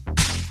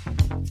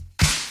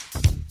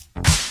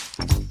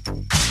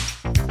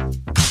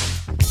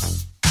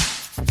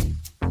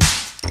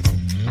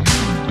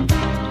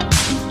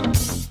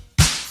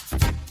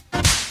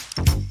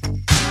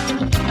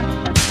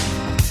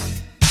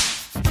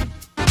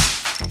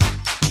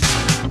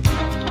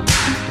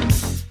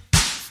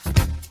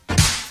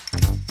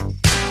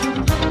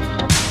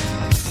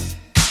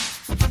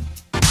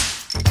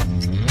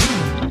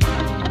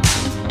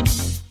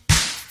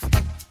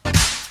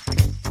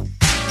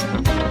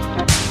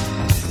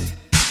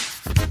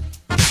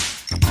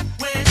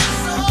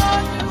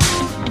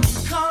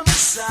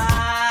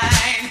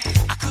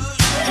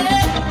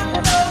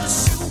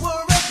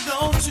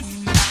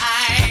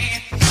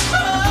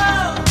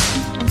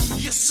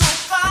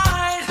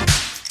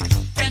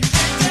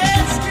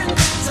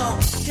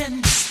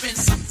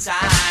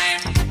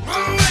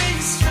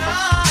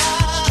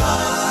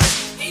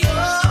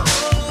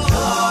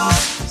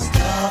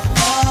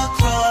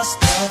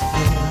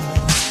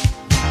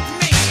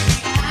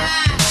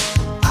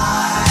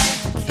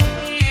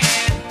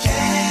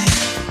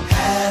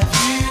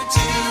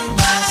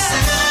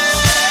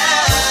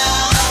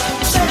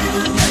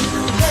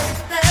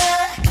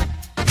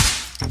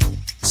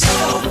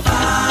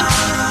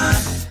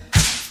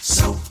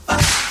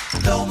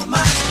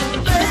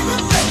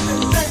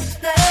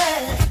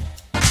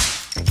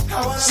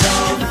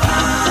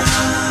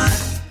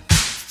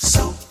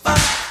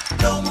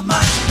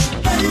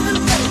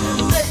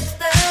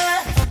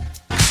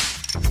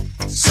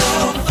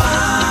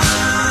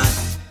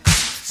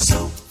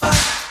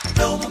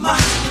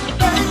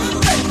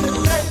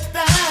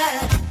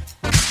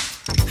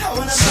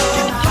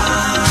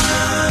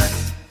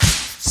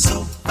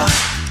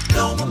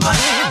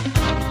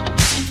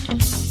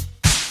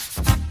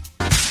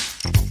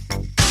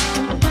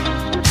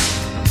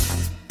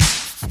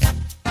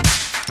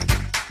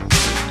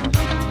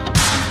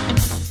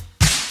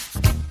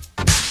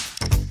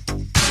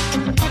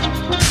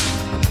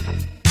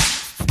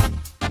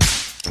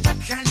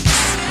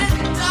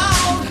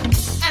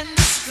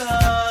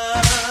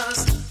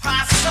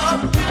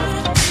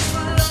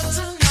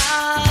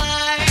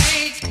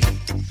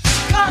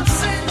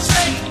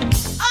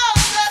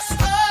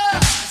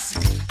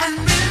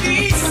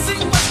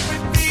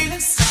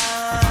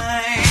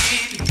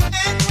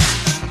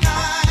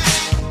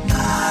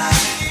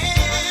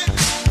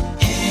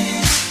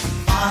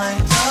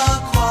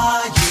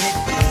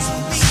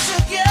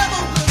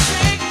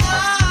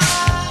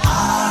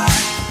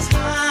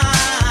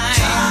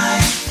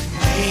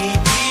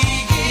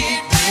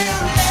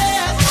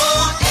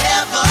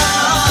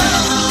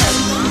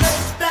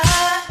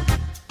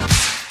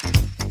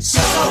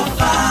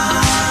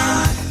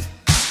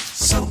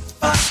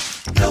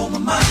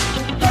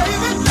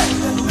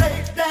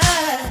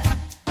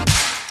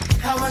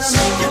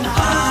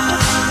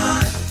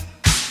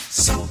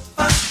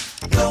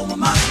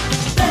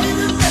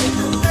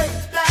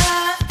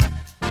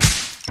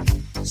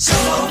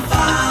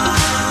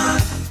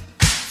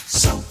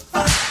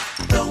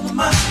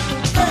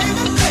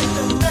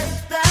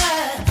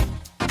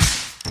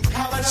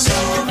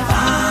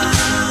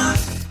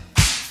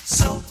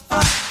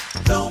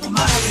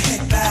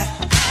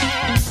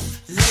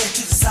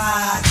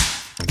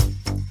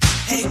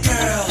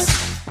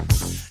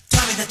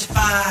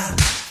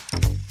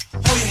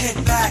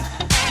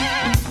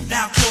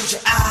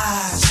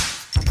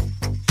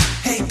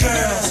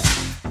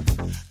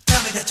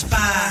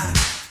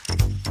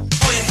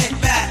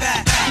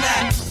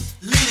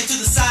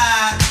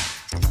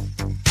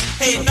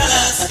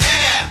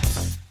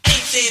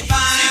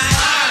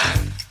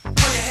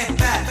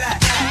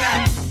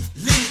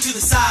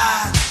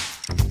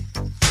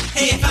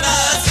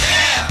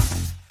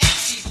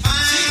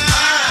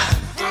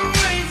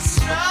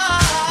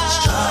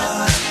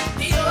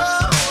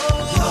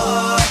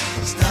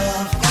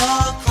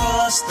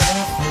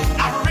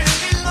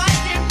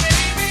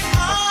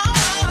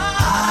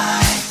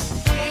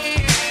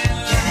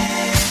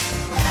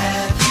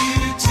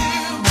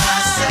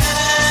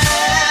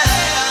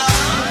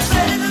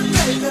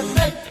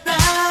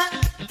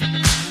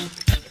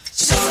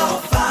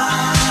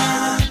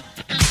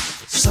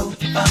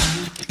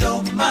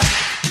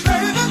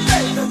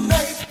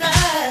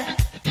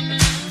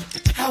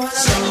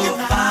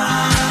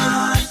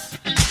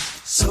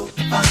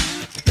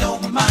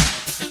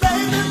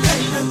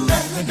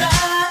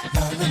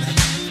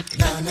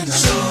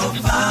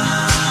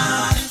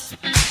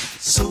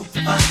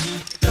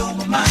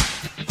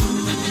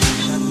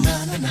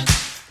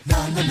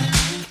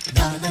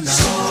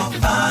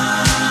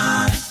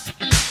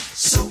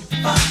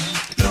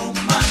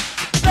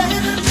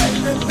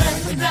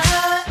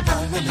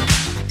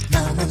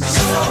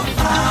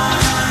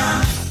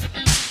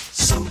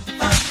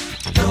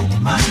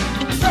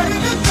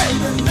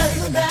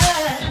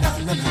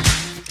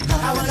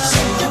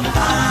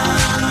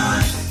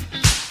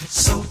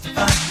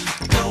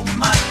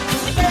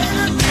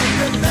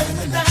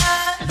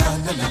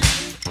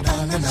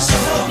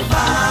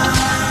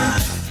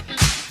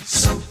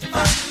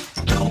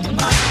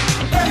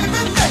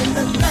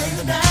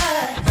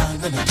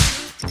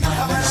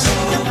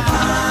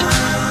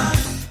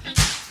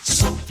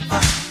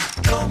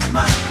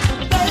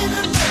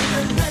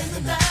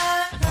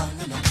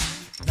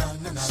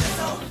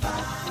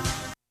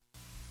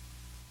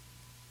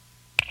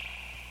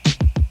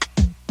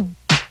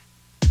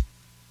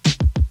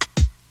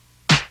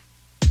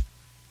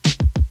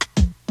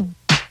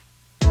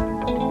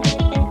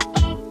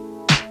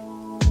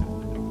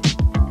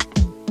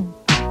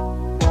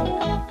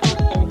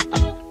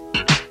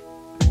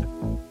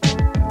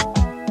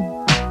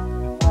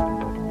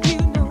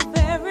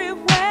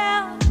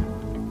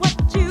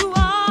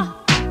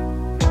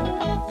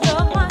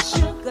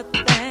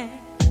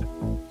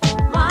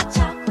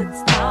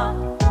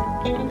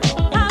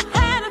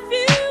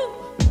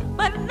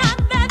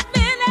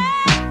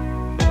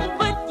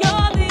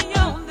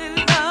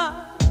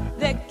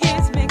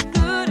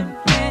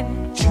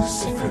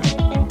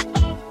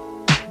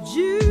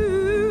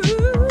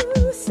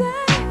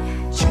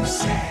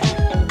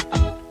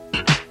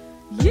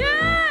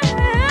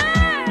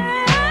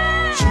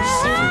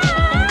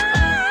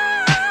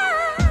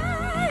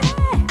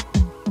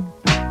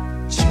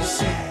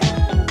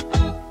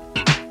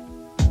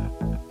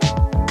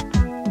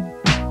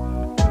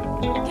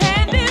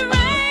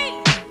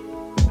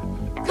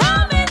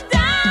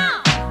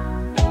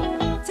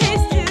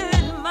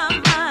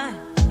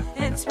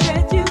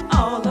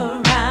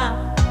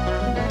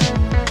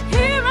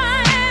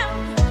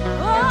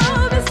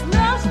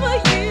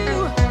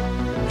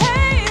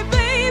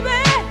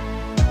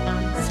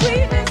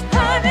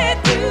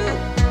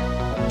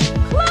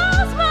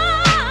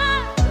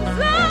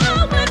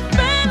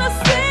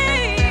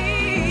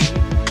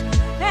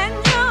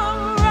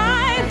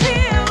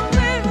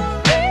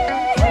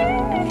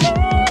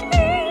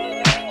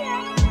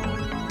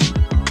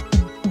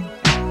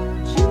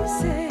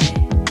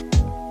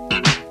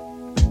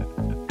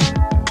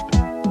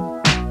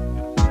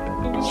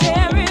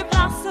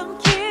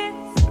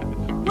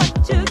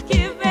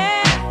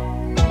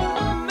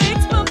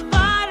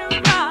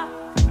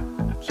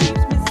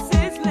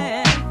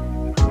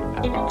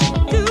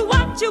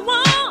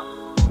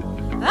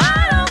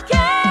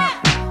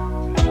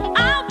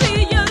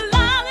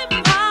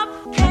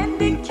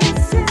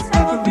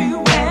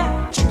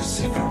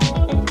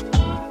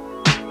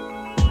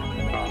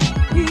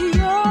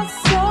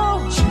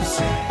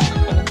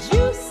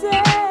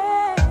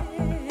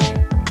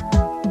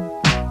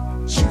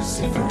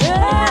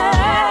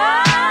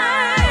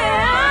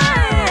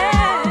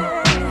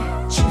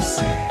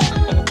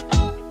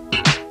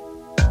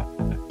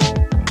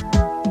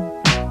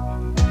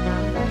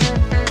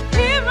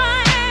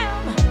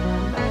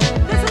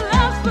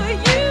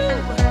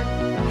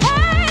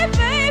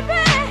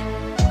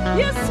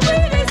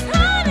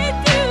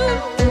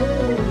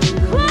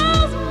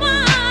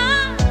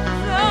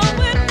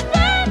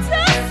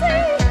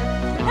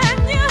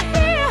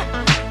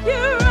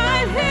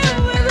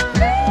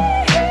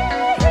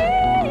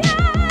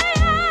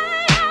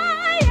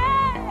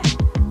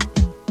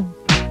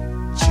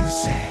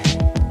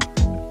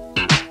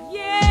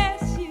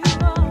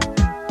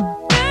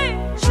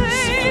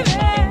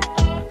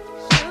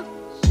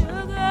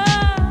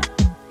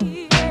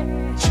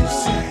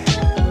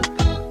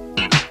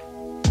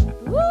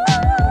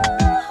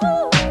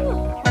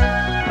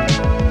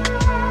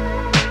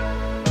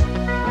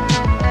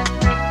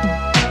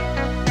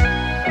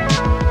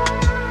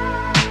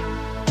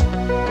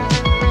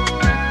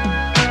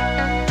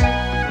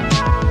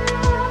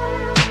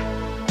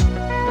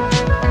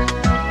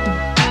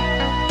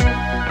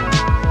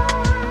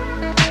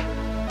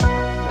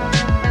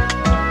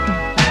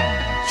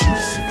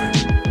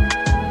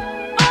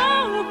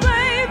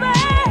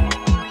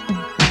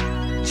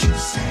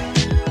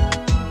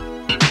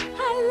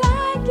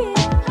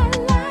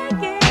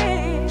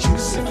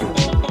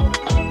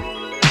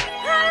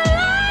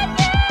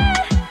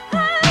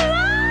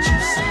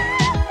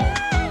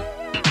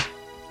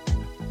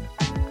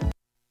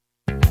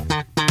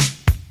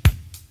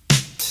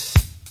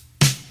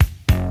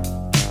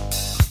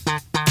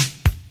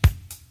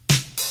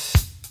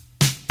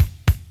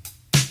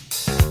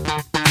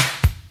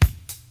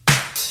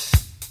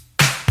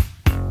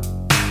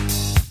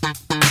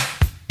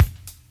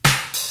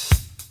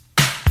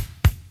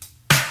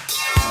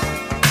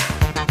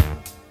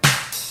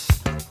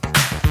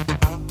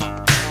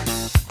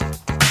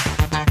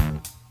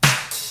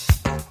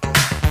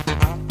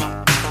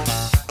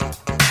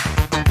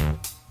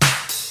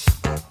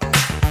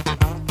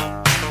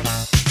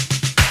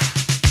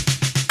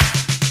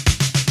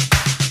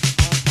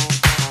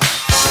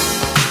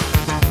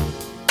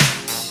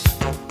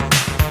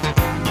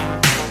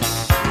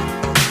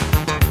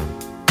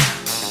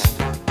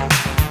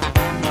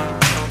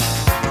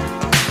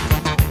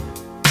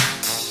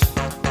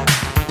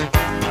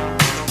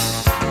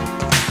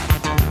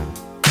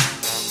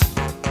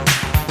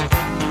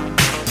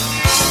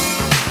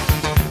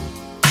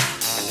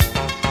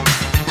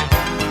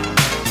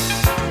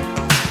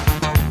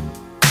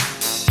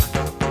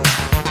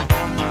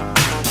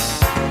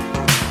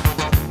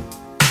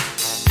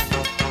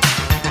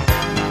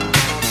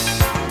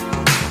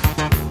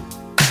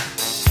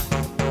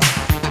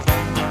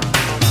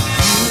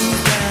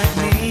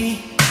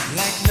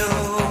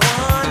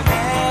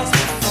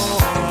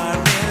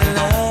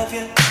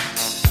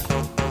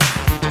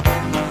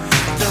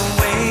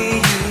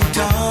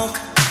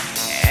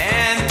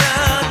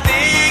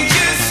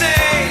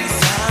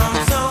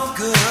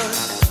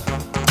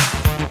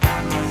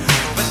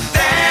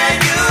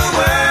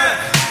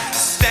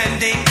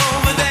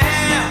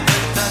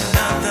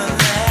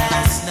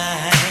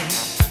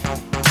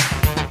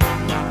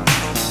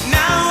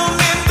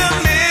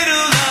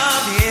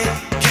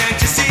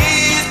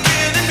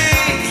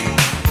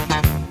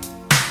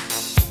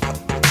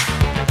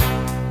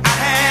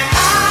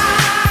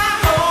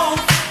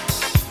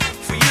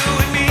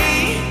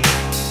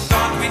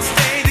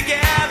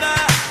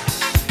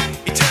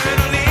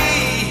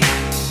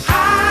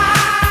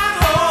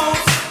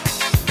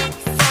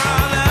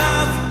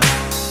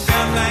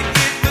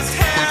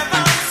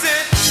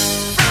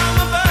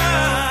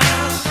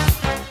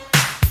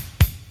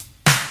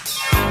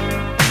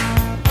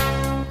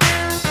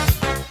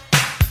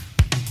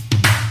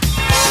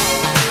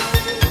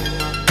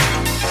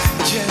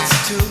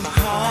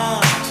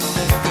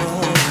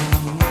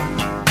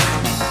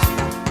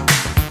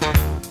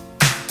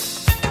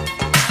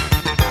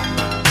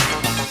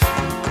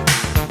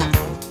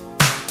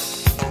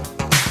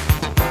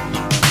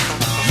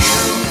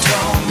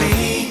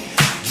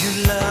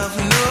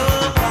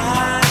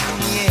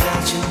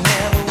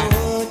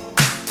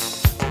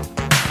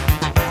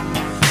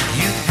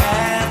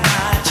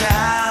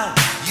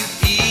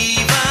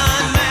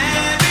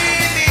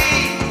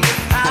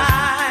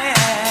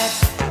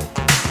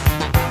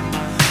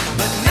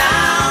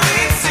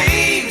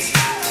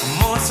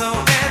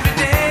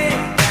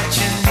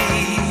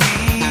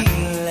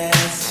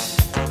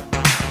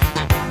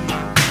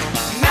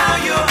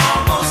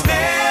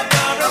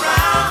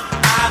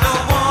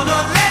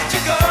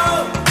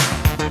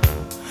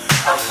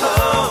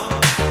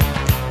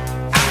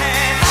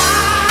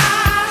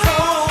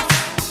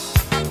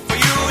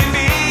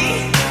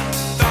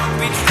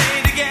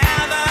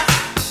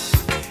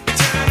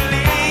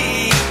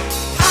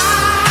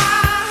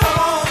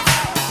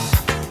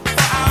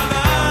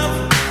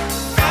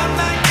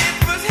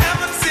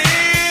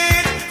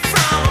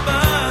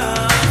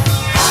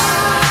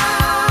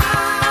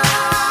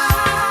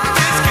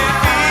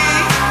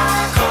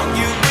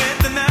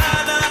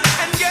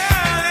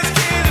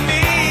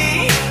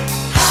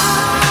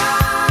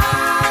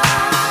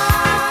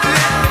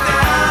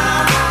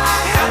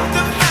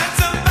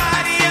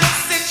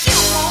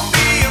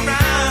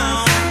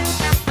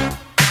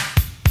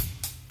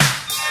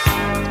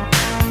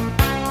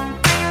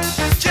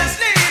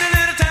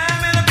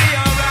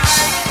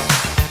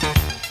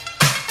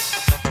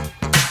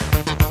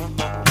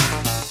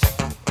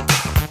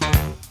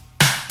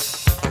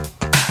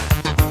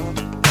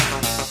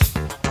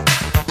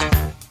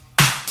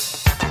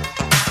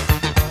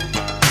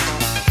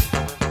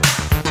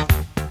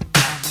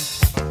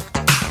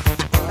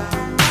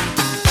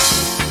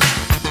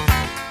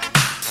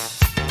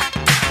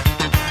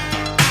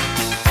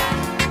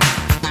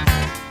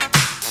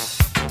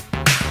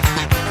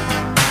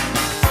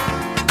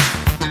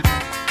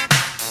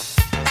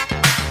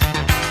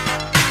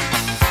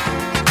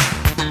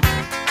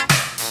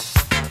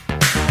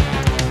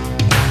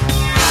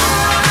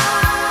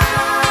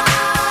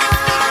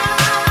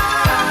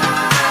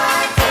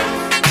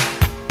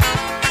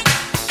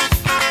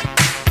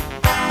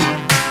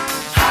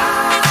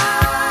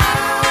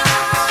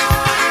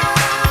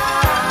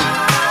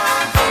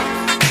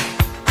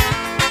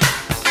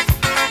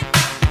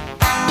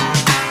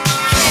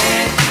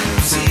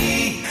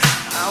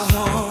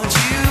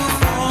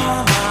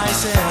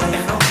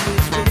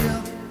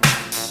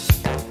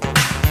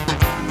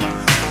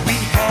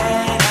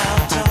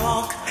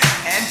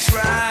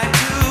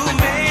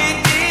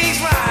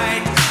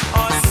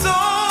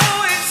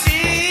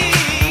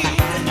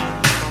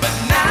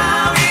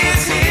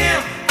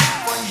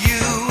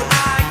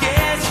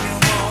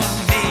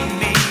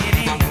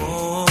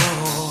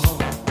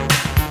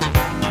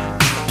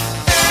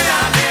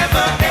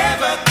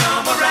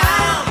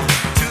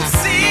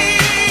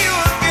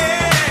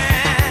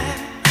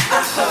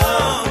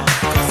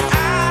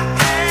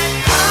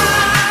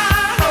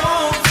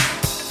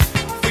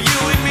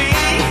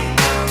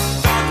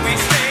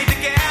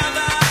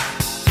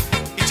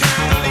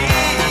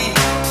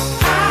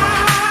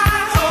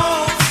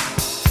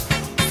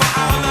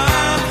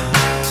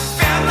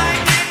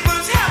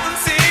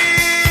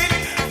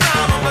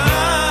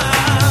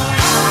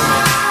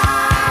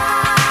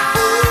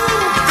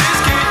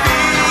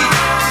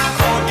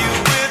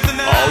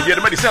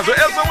 sounds of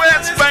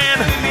SOS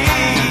Band.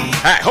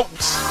 High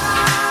Hopes.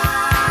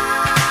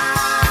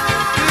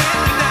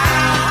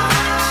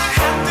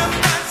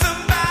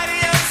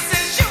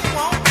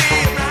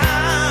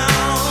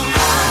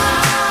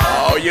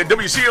 Oh yeah,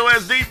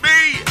 WCOSDB.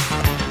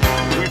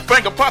 We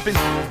finger popping,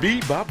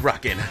 bebop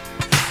rocking.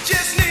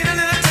 Just need a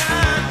little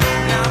time.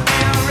 Now be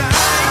alright.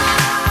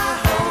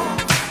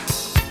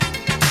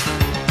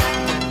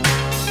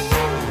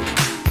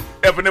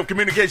 F&F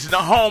Communications, the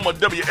home of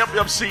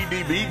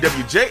WFFCDB,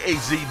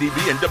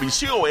 WJAZDB, and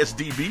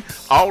WCOSDB,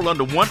 all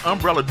under one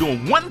umbrella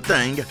doing one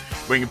thing,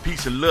 bringing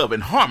peace and love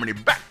and harmony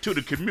back to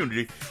the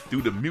community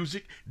through the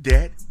music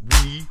that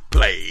we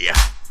play.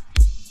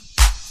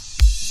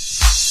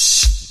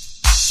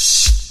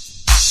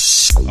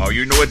 Oh,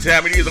 you know what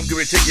time it is? I'm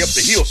going to take you up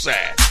the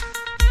hillside.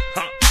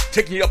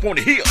 Taking you up on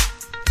the hill.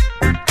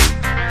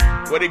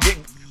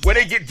 Where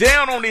they get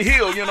down on the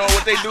hill, you know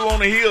what they do on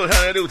the hill.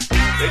 They do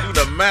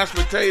the mashed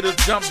potatoes,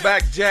 jump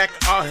back jack,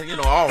 all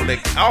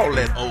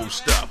that old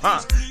stuff,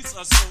 huh?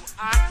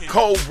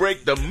 Cold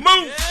break the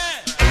move.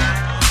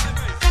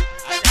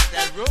 I got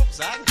that rope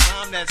so I can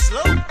climb that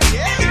slope.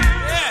 Yeah.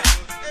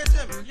 Hey,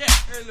 Jimmy. Yeah.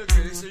 Hey, look at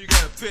this. So you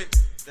got to pick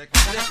that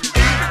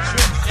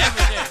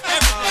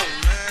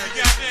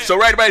So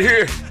right about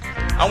here,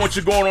 I want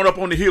you going on up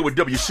on the hill with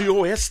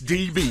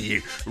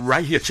WCOSDB.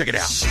 Right here, check it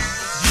out.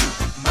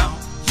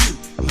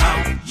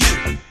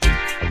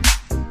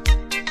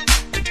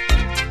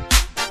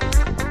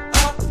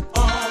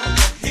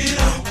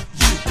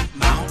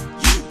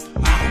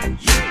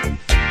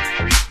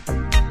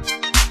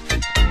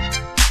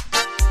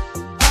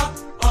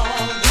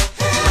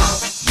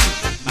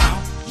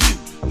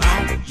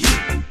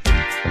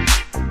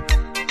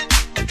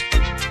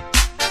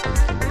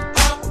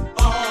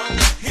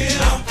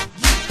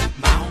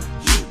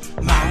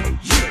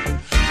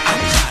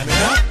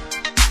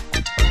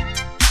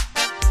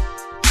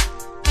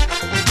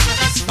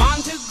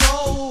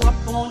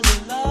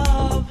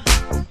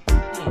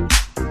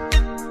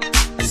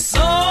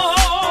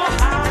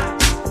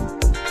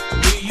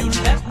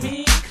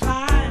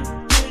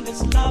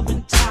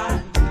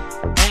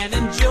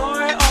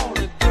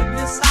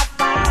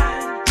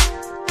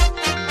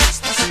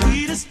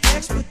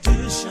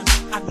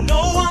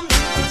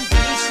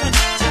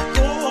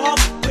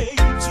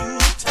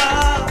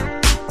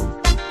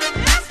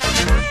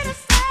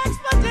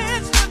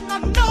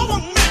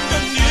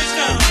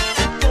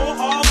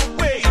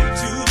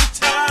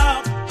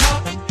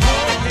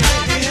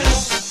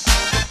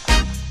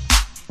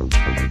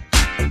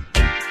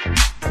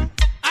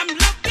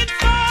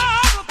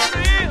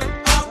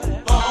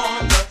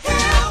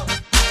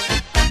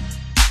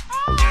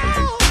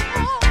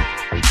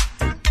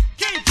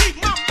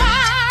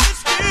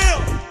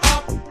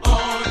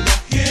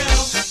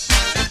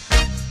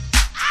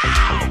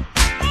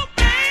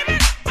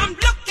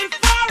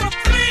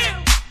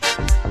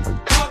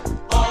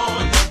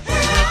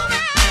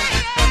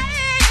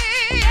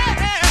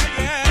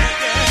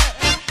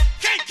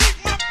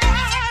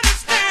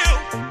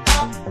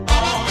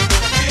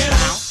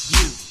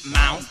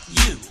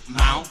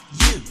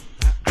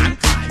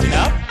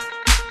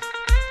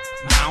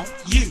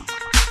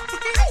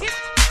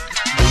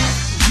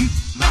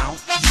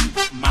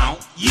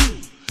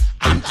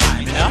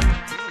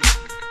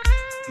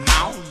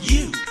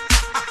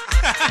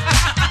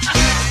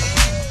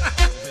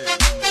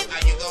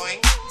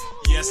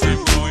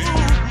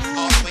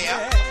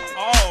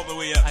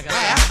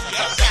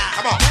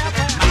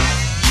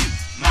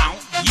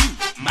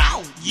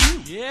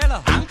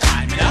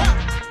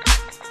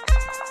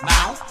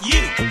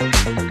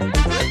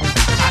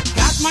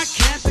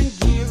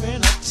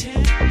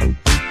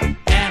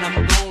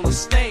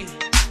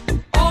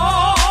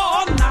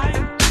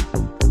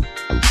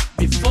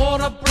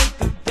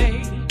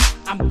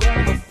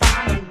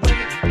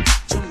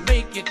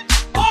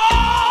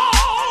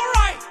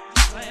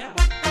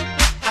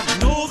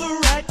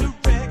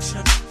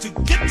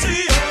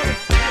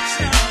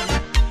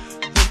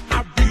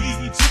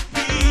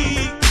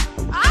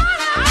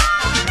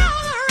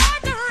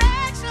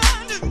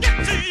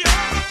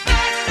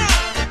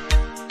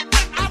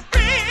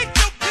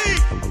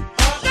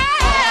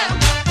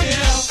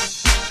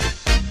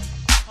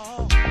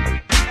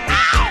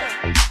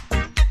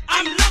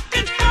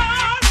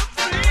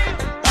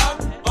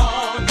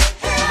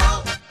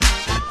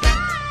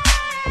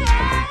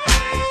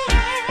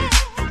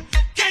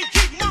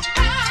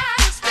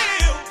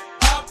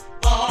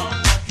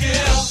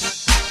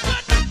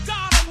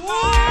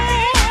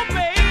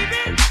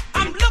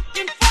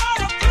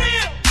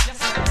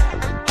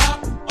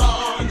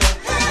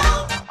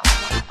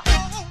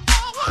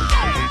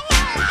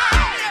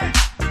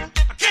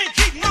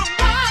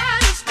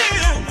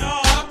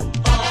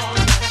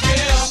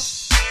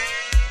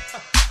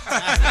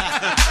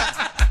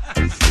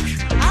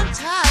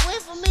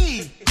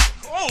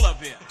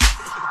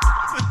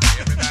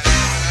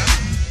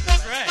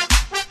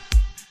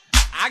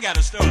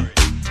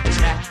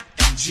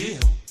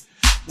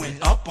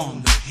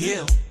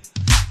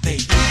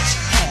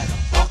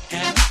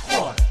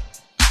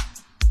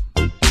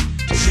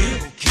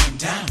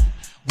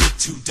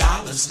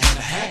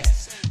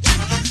 $2.50. Do you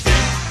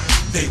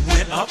think they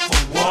went up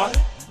for water?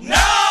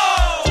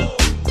 No!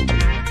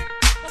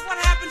 But what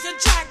happened to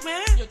Jack,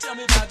 man? You tell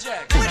me about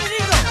Jack. Where did he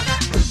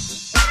go?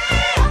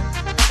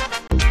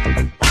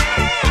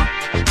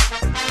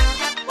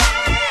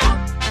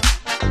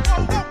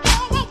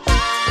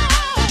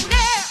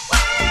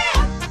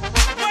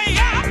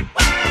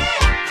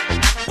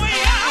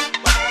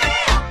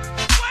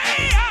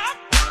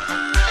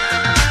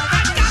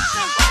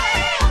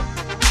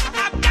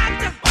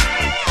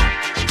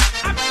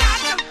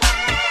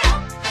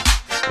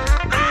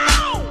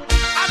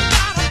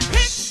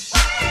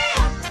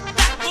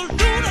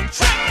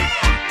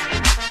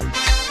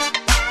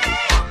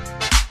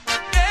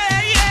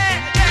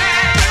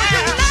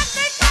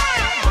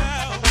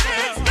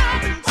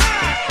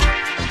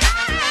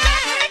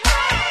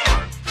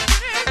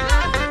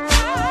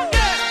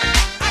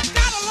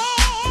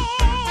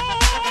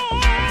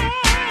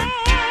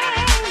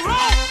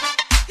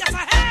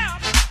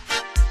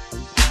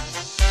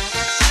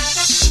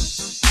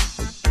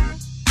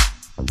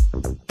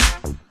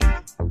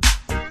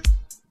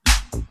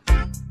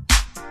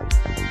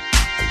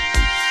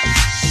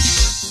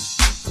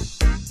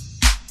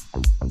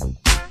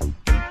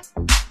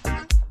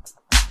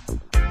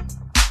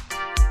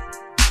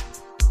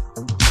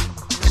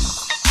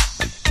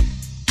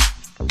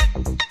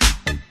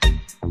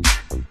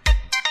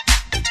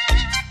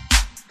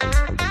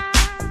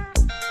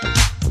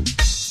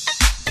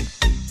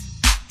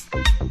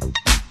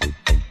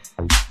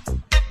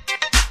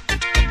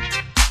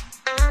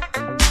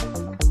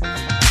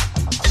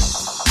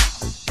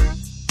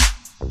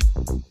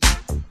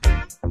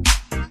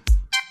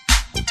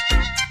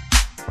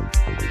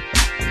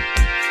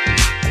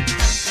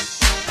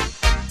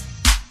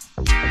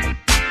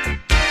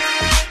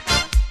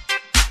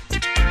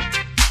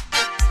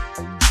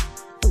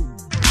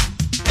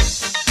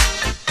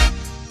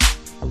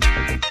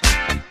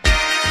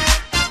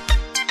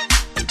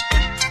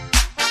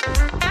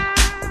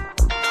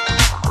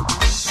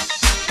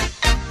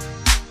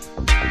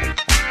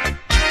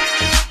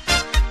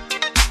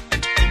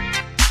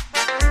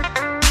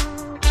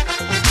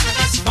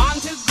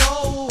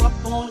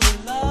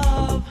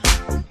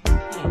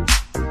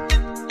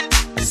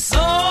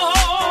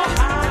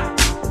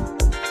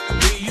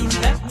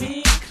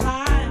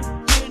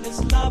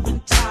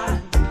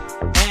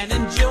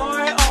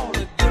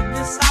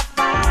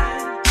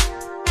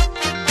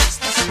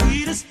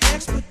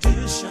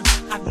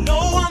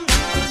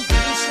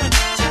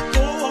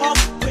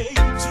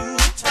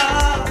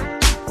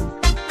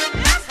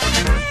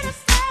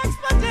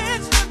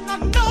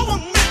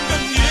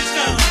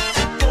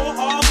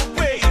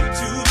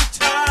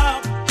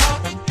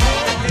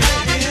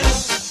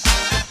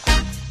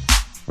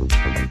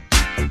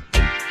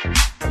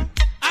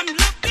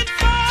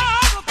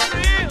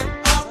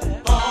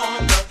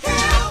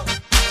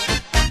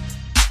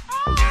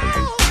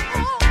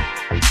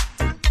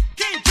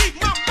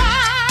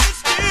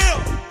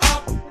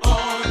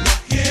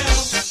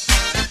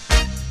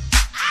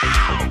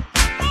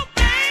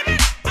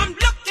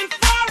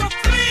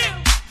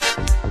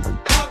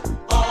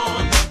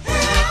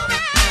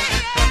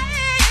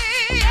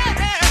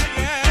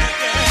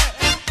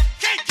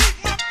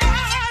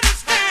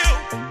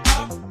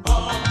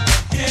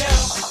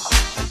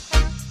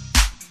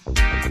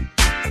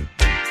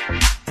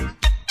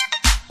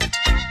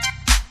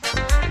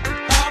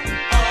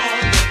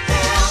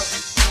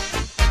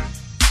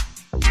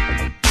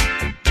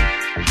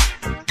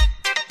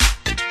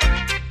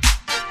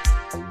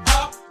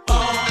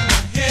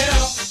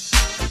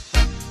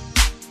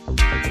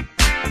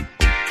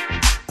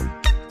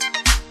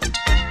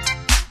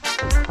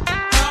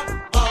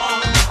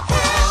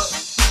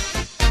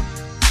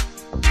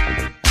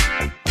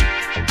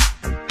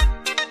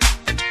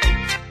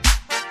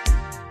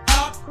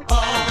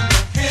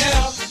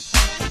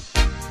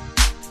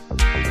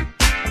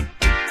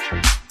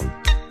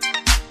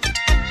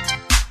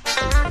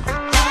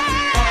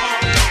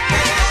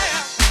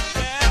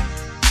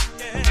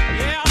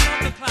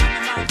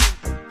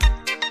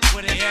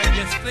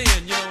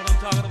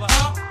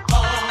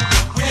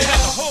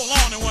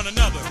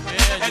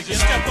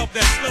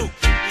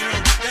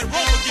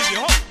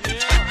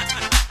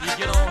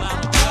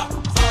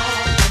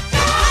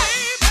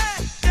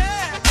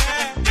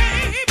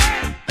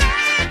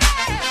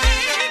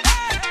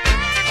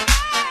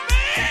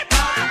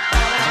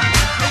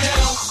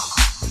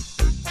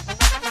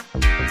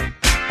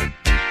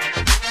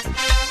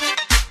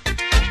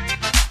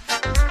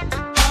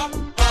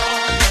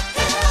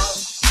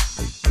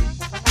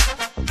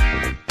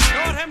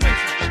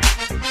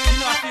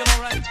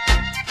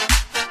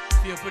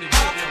 Pretty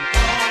good.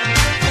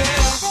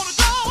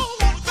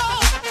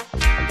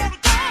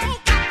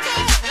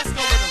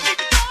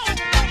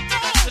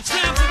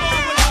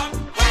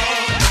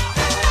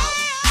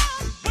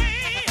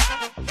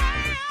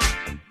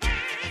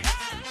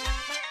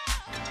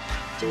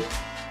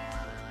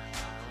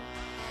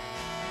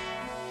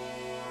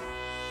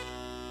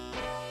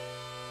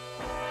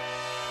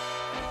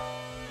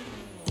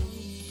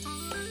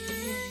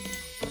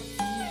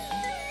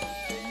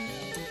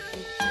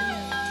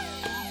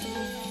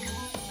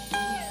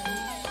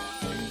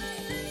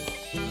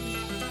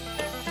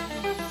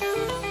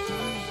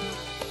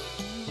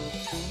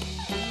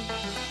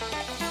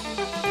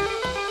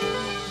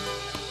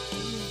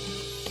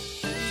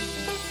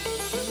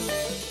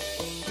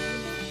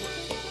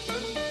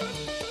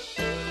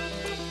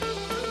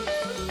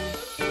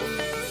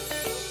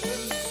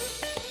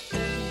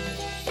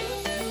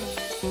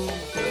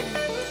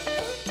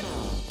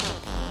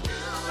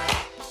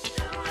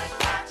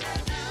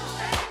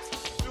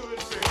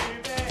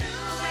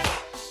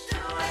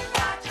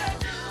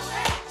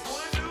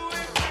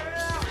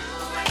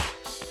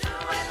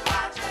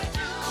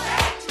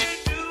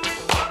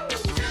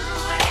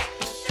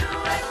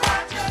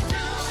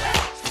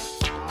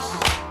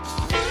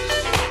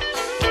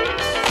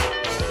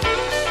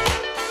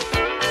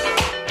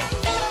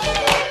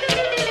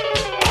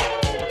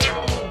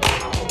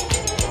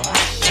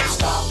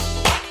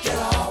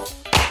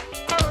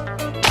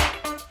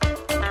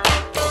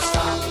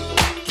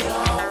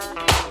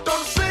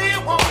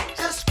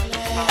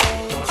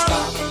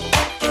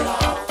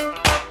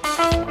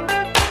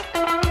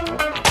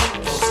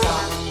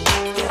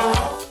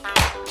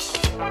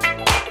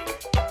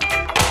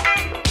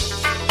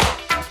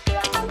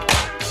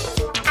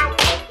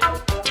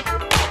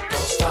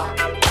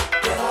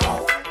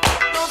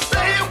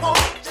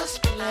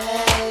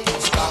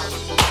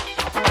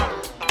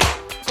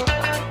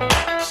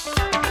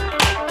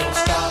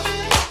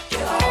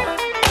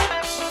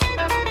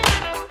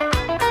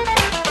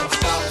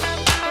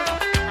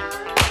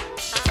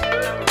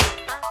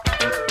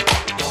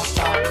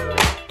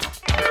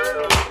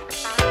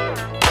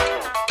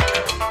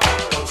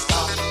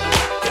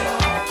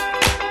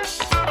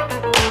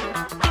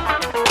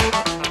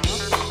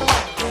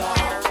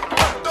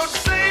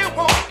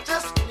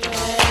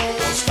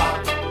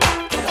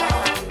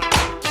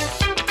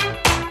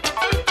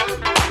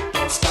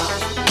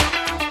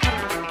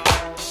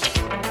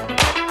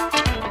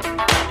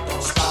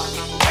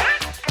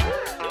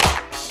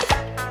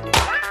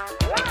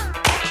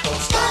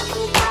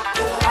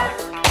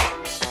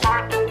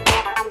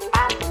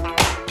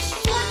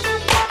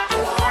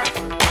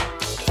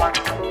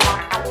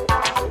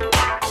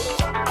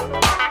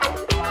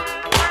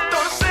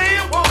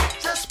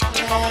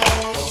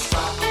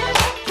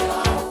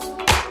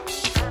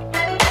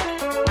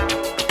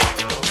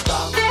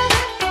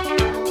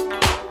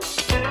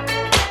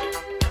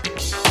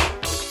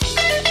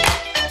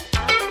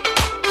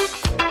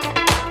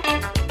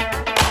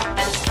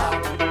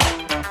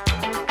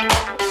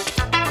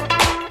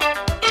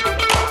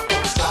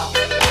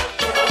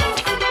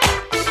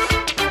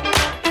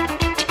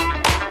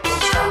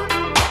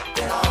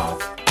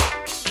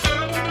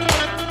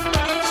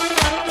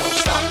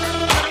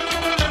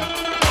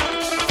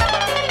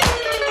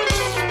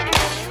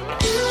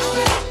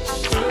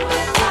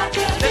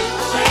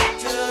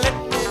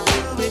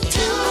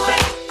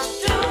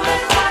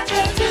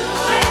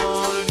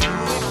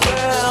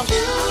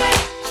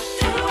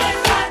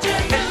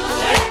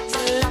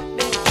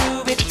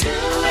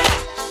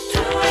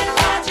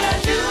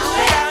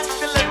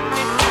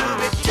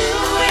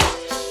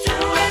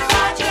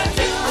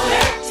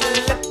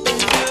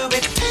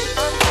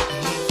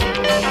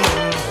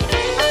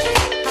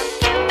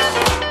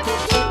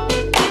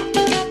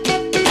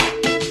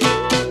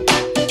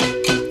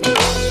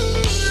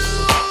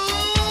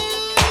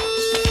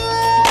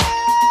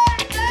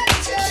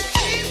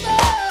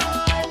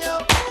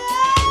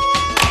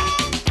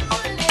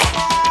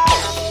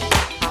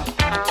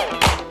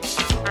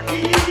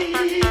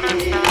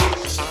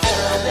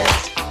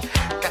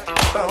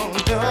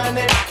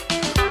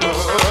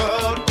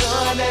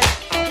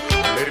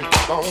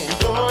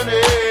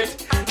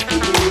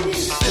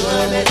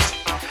 doing it.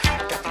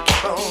 Got to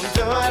keep on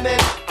doing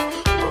it.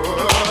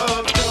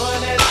 Oh,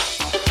 doing it.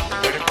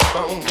 Got to keep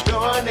on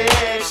doing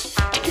it.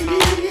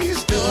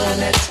 He's doing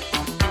it.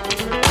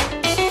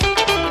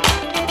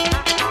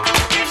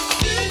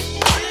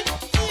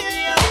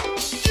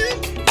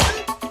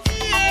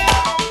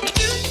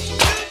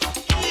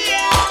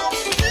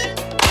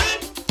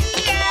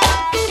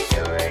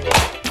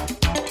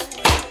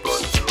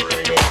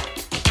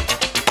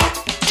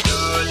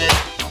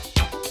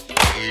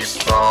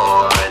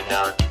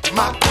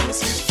 My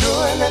goodness, he's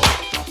doing it.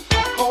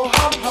 Oh,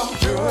 I'm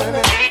doing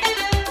it.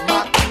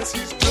 My goodness,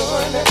 he's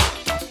doing it.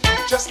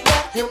 Just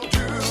let him do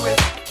it.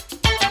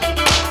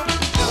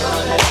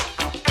 Doing it.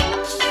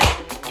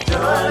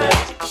 Doing it.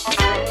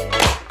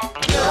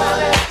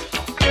 Doing it.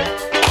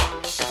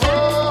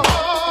 Oh,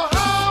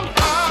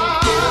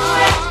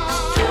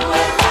 do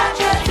it,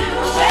 Roger, do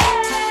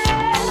it.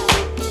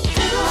 Do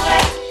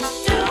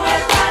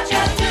it,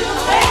 Roger, do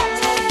it.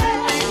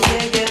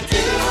 Yeah, do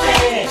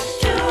it.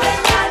 Do it,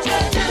 Roger,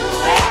 do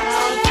it.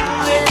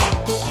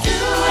 Do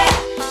it,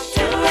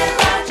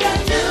 Roger,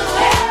 do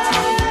it.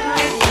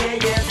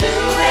 Yeah, do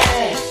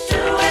it.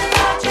 Do it,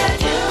 Roger,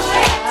 do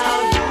it.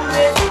 I'll do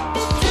it. Do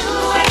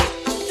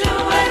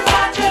it,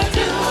 Roger,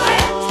 do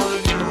it.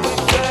 Do it,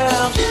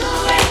 girl. Do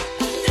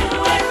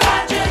it,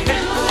 Roger, do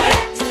it.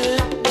 Do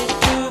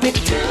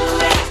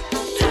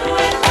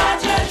it,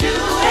 Roger, do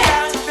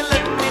it.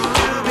 Let me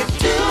do it.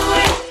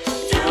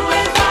 Do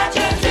it,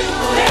 Roger, do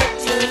it.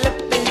 Let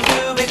me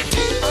do it.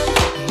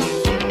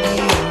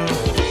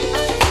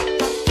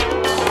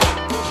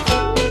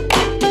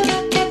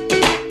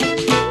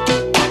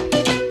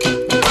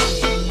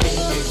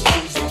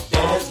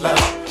 There's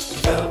love,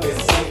 love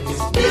is in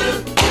his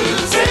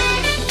music.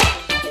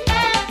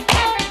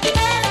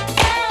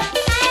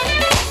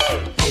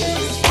 In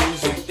his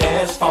music,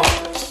 there's funk,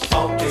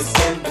 funk is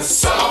in the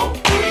song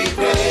he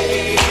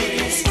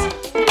plays.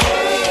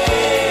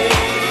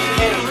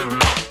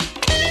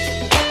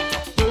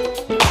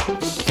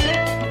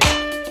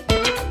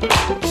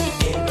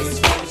 In his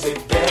music,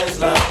 there's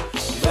love,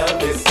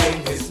 love is in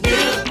his music. In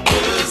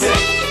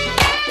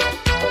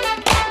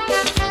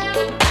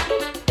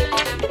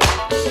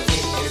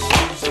his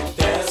music,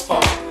 there's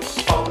funk,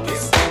 funk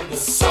is in the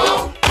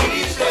song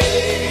he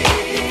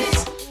plays.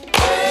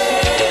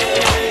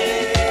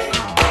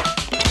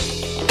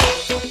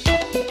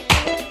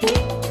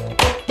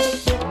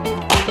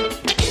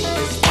 In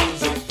his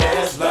music,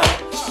 there's love,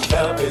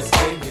 love is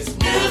in his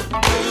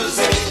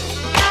music.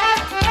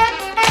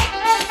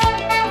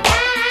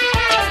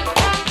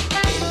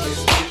 In his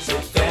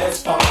music, there's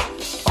funk,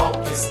 funk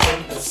is in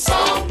the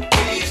song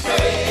he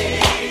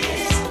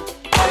plays.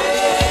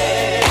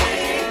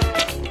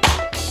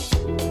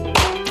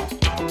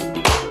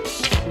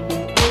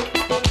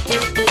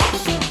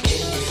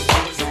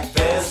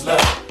 There's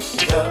love,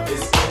 love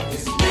is in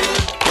his music.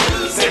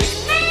 In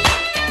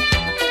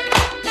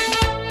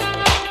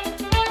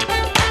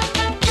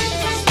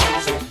his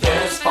music,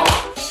 there's funk,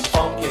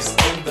 funk is in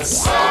the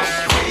song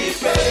he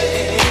plays. In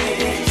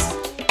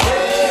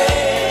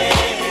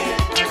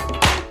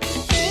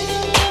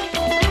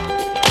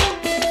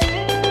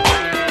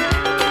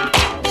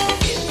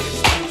his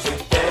music,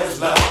 there's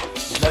love,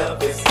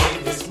 love is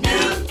in his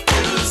music.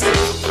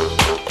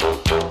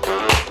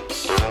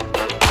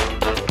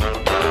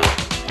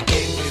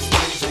 In his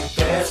music,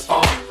 there's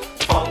funk,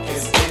 funk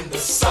is in the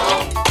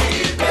song he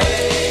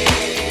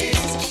plays.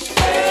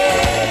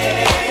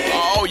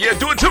 Oh, yeah,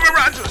 do it to me,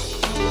 Roger.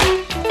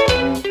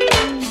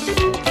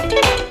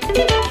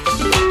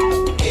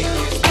 In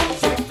his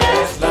music,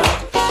 there's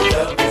love,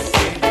 love is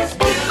in his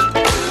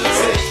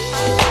music.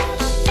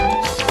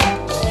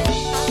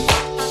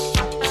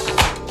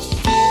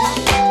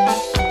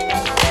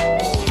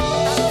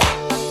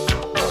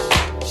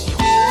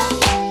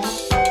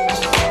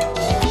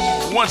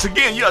 Once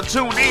again, you're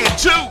tuned in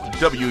to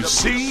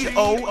WCOSDB.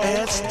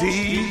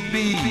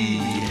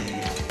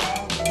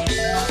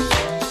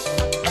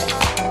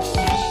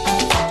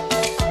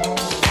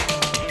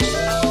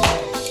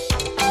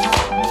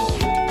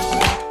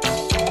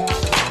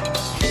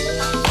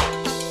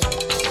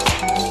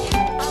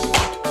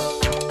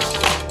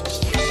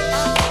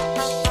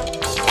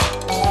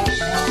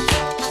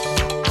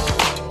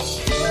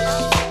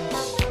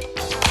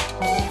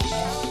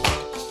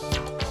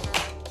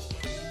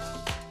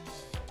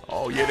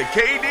 Oh, yeah, the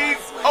KD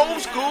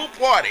old school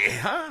party,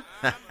 huh?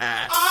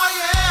 Oh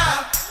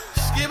yeah,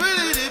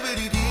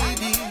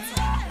 skibbity-dibbity-dee-dee.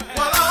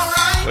 Well, all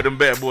right. Where them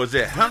bad boys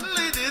at, huh?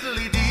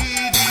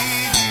 Diddly-diddly-dee-dee.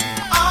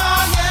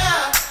 Oh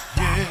yeah,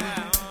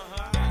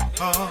 yeah.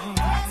 Oh,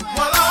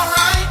 well, all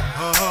right.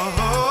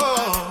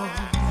 Oh,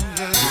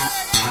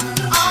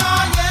 yeah.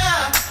 Oh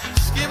yeah,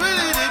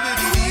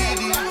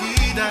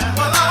 skibbity-dibbity-dee-dee-dee.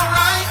 Well, all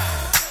right.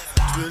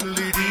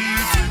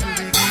 Twiddly-dee,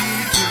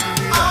 twiddly-dee,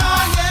 twiddly-dee.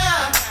 Oh yeah.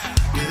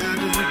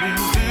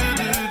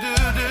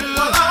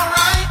 Well, all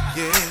right.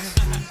 Yeah.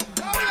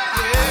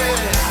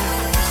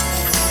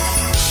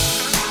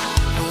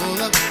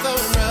 Pull up the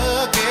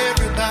rug,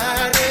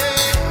 everybody.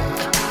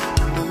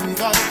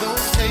 Move all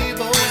those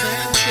tables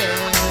and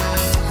chairs.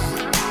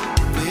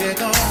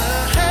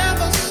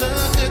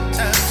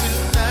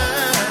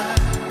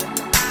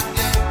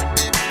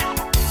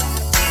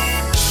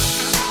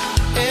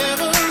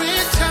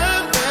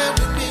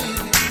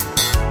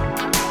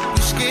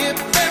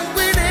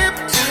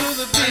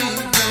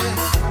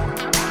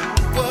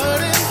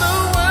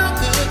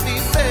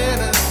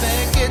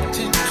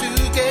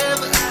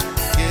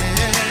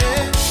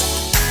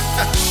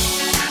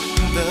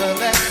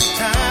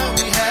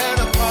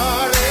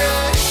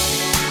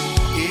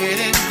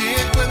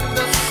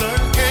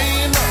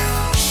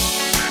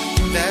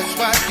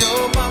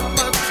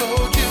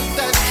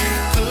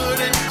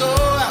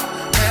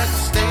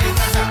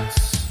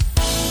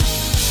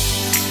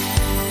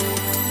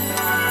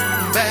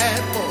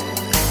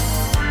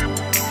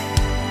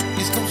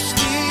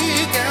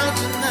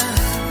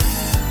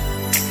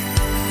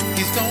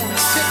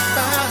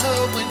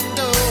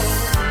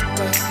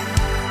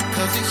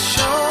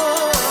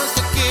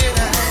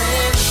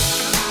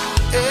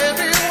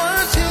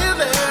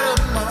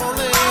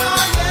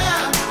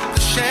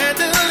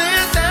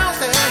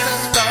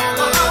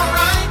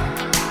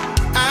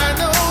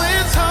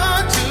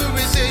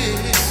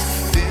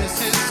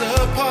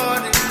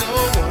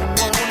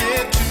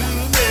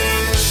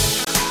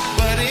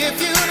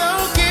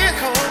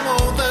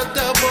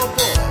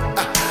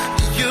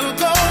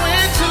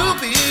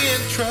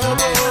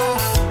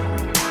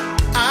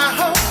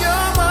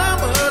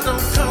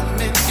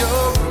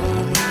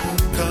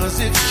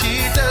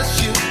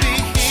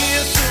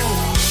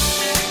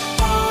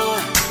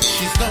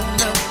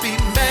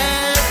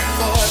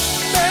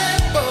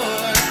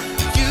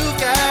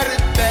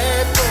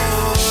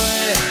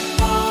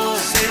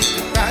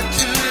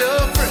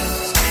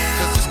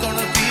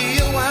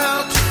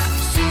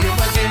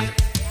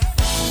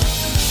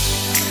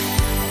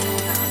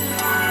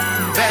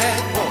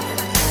 bad boy.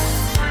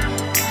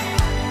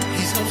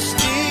 He's gonna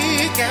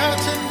sneak out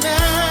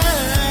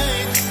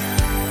tonight.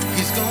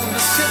 He's gonna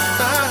sit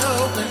by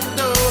her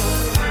window.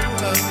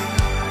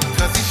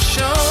 'Cause he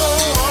sure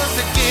wants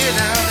to get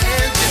out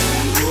and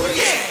do,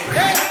 yeah.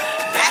 Hey,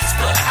 that's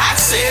what I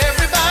say.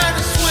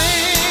 Everybody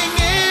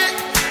swinging,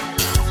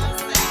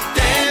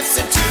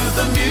 dancing to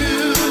the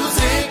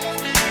music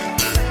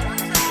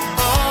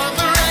on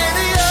the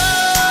radio.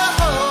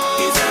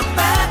 He's a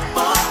bad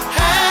boy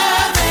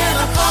having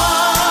a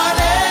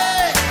party.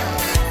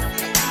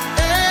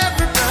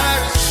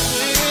 Everybody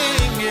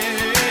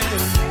swinging,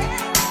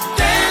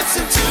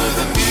 dancing to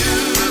the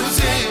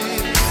music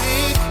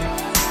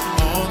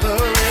on the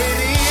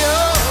radio.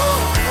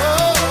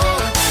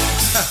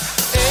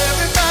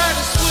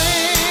 Everybody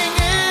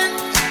swinging,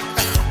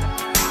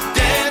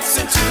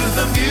 dancing to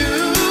the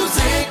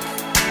music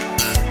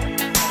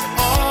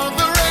on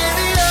the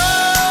radio.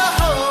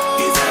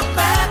 He's a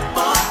bad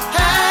boy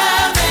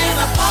having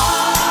a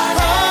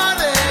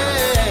party.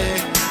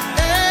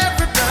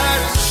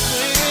 Everybody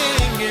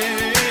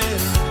swinging,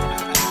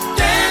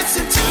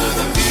 dancing to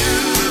the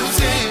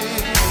music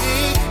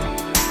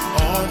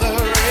on the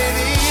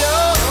radio.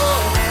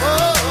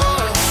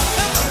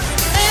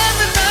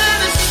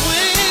 Everybody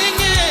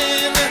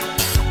swinging,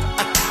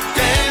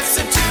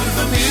 dancing to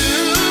the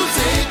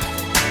music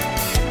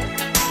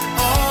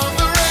on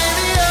the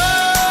radio.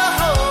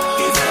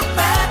 He's a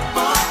bad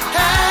boy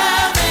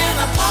having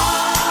a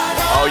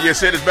party. Oh,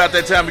 yes, it's about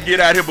that time to get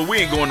out here, but we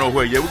ain't going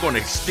nowhere yet. We're going to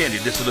extend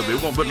it just a little bit.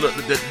 We're going to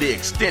put the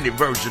extended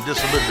version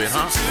just a little bit,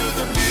 huh?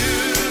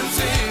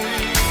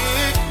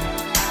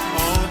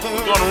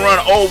 We're going to run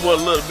over a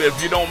little bit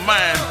if you don't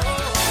mind.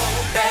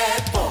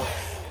 Bad boy.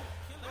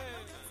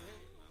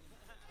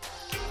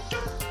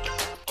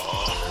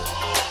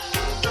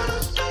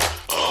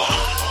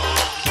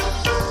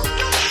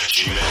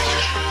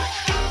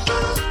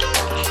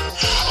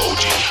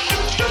 OG,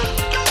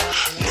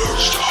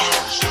 Nerve Star.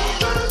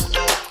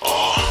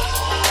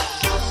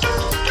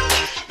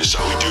 This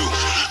how we do.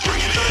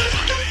 Bring it in.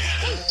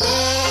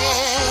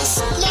 There's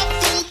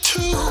nothing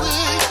to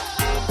it.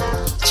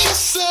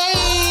 Just say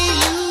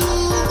you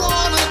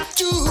wanna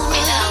do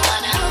it.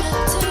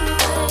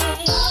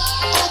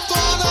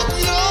 Open up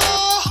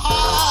your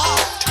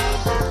heart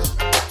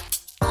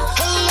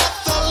and let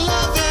the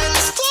loving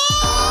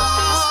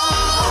start.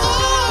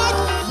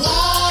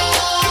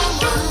 Woman,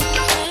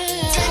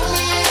 take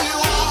me in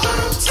your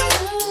arms,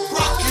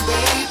 rock you,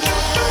 baby.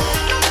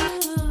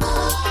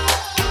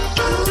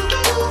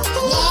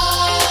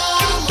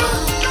 Woman,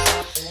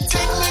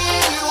 take me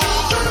in your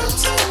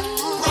arms,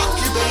 rock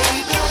you,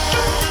 baby.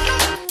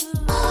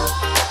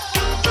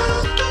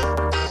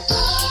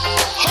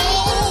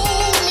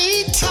 Hold me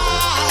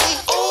tight,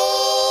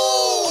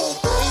 oh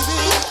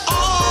baby,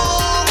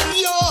 all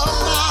your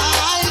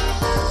might.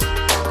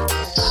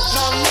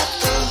 Now let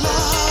the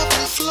love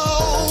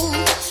flow,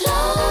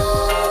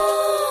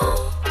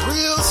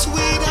 real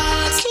sweet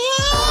and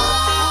slow.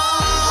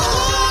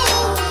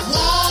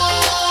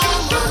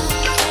 Woman,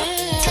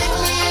 take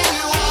me in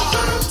your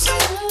arms,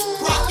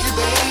 rock you,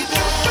 baby.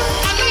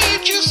 I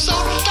need you so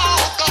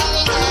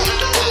doggone bad.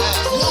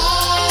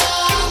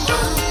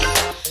 Woman,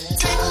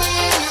 take me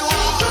in your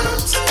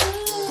arms,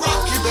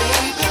 rock you,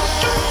 baby.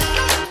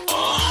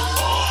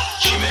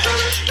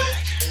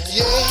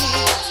 Yeah.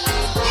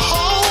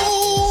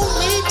 Hold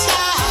me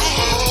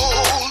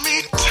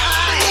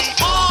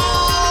tight,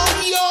 all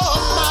your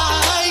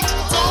might.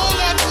 Don't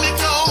let me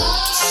go,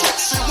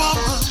 sexy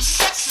woman.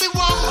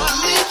 I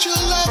need your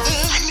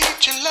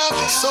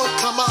loving, So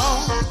come on.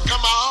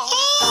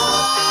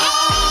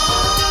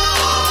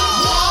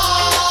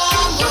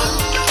 Woman,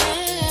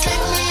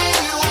 take me in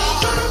your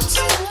arms,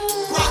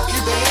 rock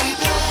you,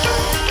 baby.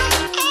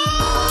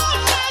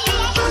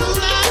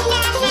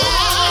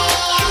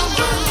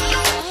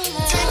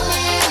 Take me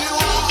in your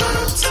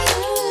arms,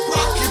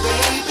 rock you,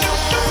 baby.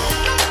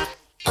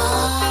 Come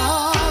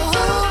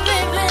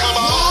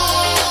on.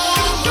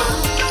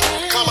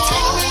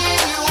 Take me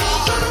in your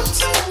arms,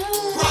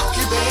 rock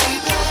you,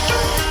 baby.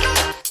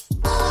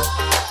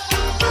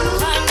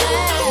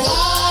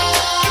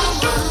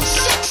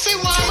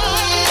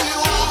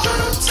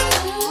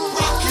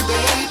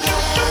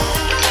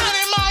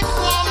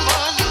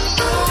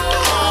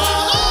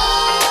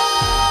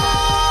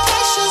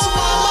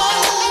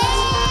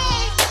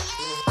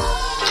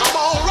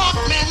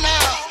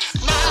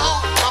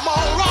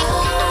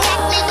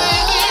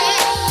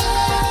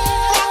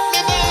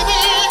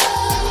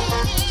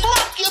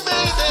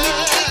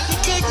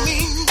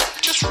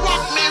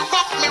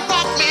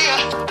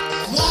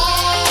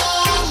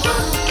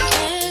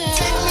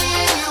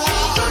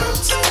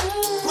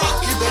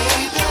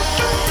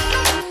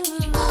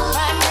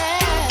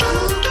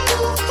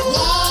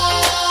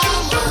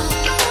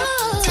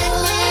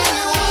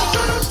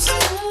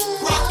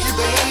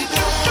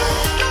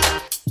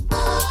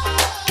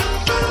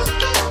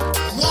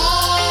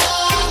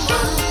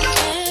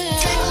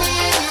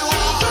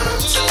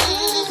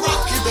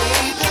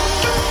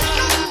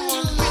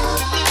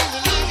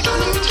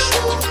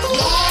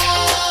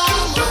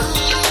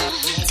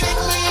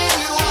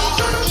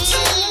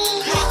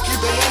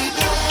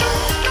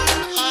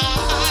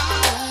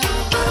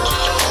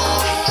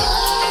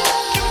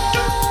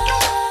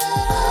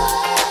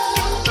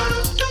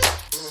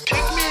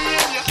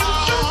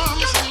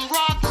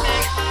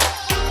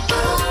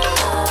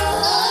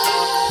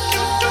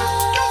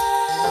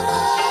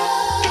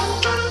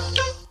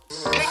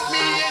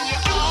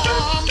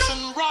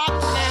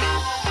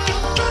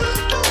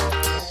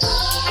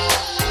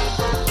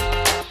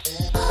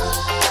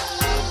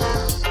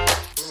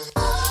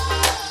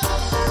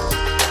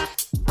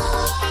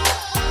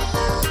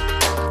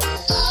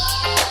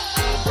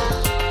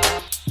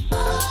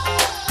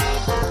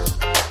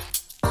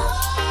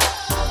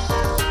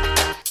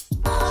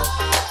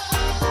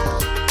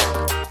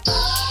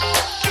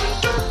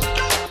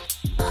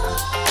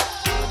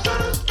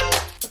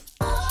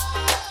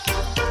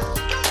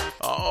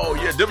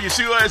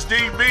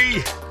 WCOSDB.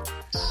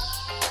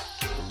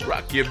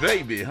 Rock your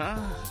baby, huh?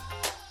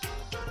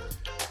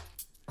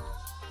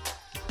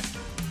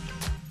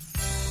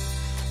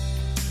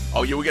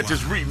 Oh, yeah, we got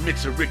this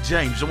remix of Rick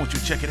James. I want you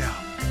to check it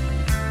out.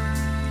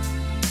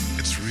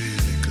 It's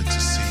really good to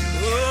see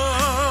you.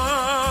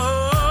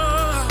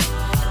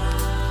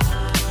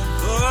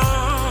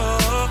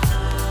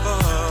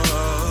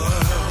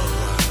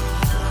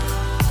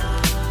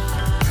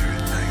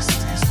 Very nice.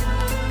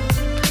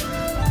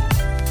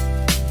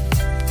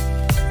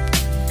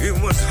 It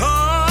was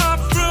hard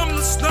from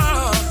the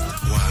start.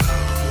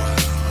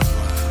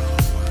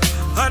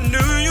 I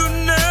knew you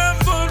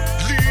never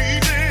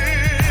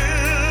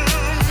leaving.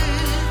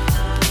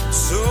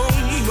 So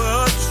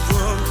much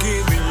for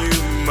giving you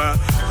my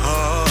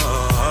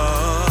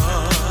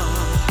heart.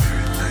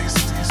 Very nice.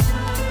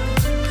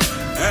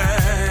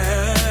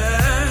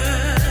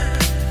 And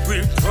we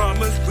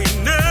promised we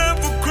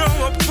never grow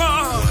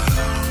apart.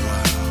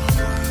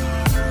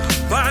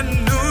 But I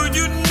knew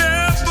you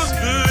never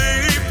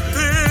leave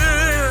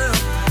him.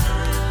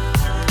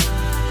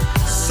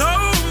 So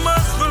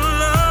much for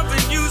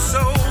loving you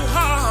so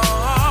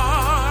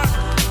hard.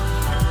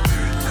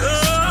 Oh,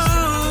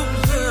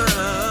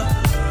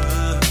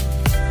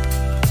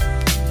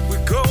 we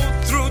go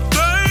through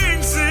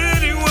things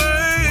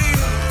anyway.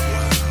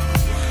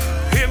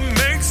 It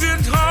makes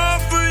it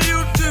hard for you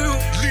to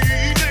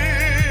leave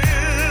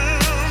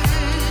him.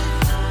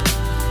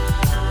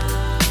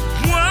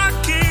 Why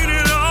can't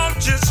it all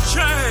just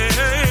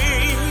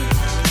change?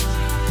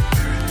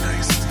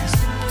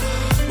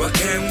 Why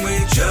can't we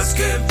just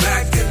get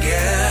back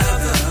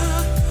together?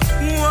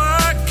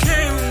 Why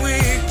can't we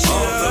just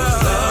all those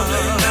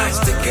lovely nights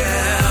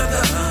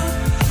together?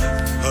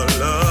 A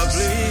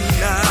lovely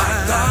night. I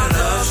thought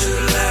love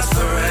should last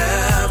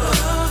forever.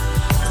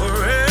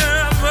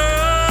 Forever.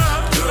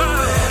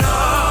 Through it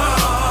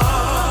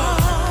all.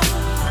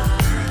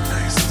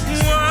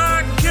 Why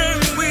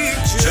can't we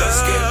just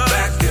get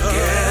back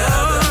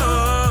together?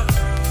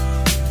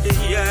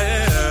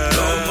 Yeah.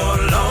 No more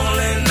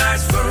lonely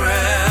nights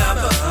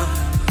forever.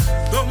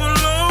 No more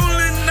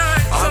lonely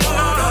nights. I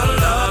want a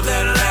love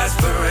that lasts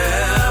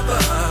forever.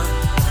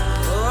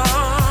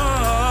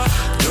 Oh,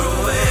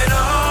 through it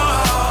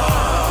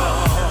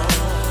all.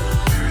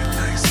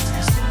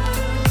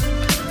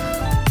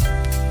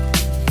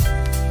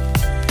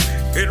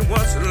 It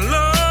was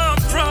love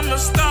from the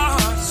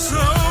start. So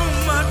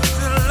much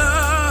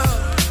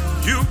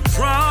love. You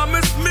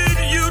promised me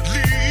you'd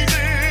leave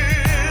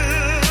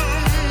him.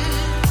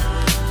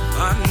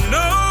 I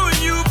know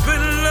you've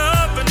been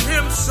loving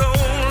him so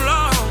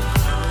long,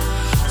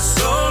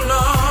 so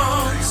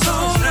long, so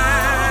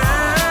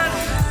long.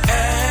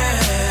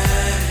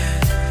 And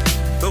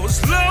those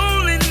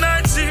lonely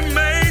nights he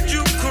made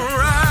you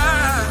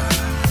cry.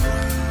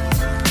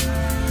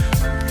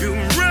 You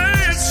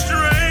ran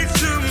straight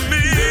to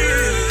me,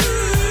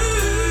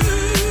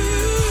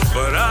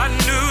 but I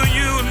knew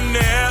you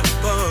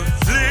never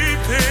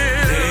leave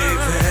him.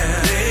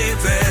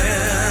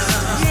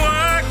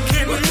 Why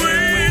can't we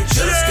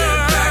just get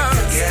back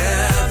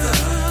together?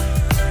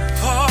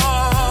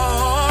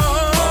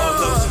 All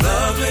those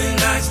lovely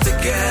nights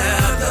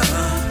together.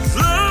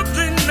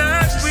 Lovely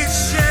nights we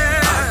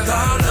shared. I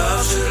thought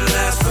love should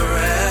last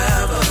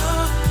forever.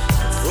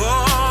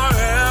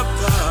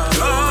 Forever.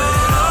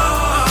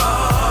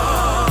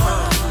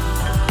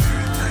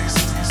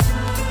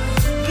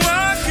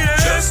 Why can't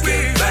just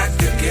get back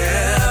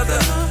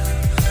together?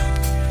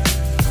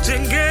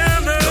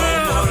 Together.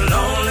 No more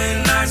lonely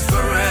nights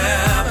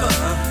forever.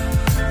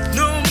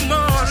 No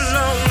more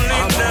lonely nights. I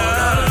want a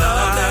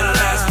love that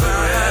lasts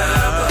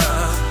forever.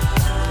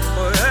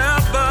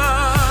 Forever.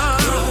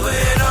 Through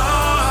it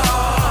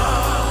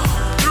all.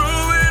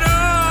 Through it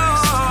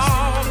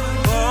all.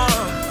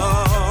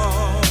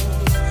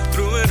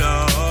 Through it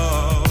all.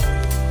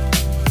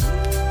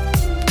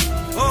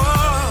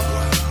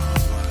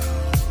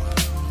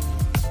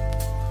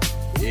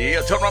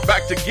 Yeah, turn them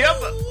back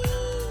together.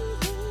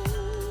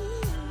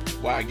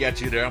 Why I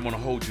got you there, I'm going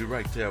to hold you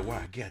right there. Why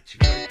I got you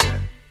right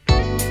there.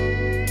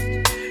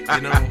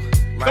 You know, Come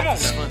life on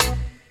is now. funny.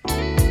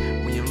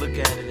 When you look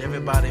at it,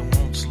 everybody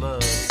wants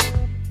love,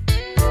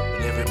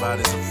 but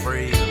everybody's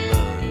afraid of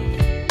love.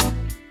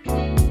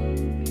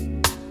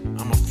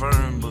 I'm a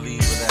firm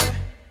believer that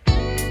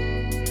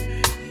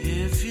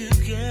if you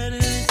get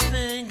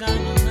anything out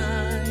of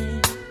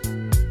life,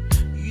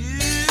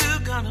 you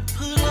gotta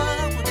put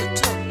up with the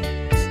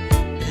toughness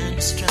and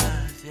the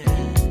strife,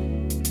 yeah.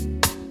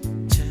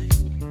 Check.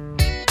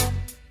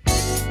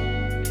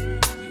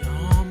 We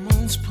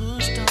almost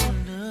pushed our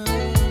love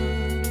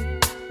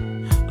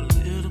a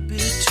little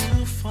bit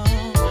too far.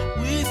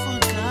 We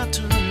forgot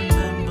to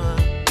remember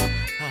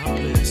our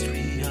blessings.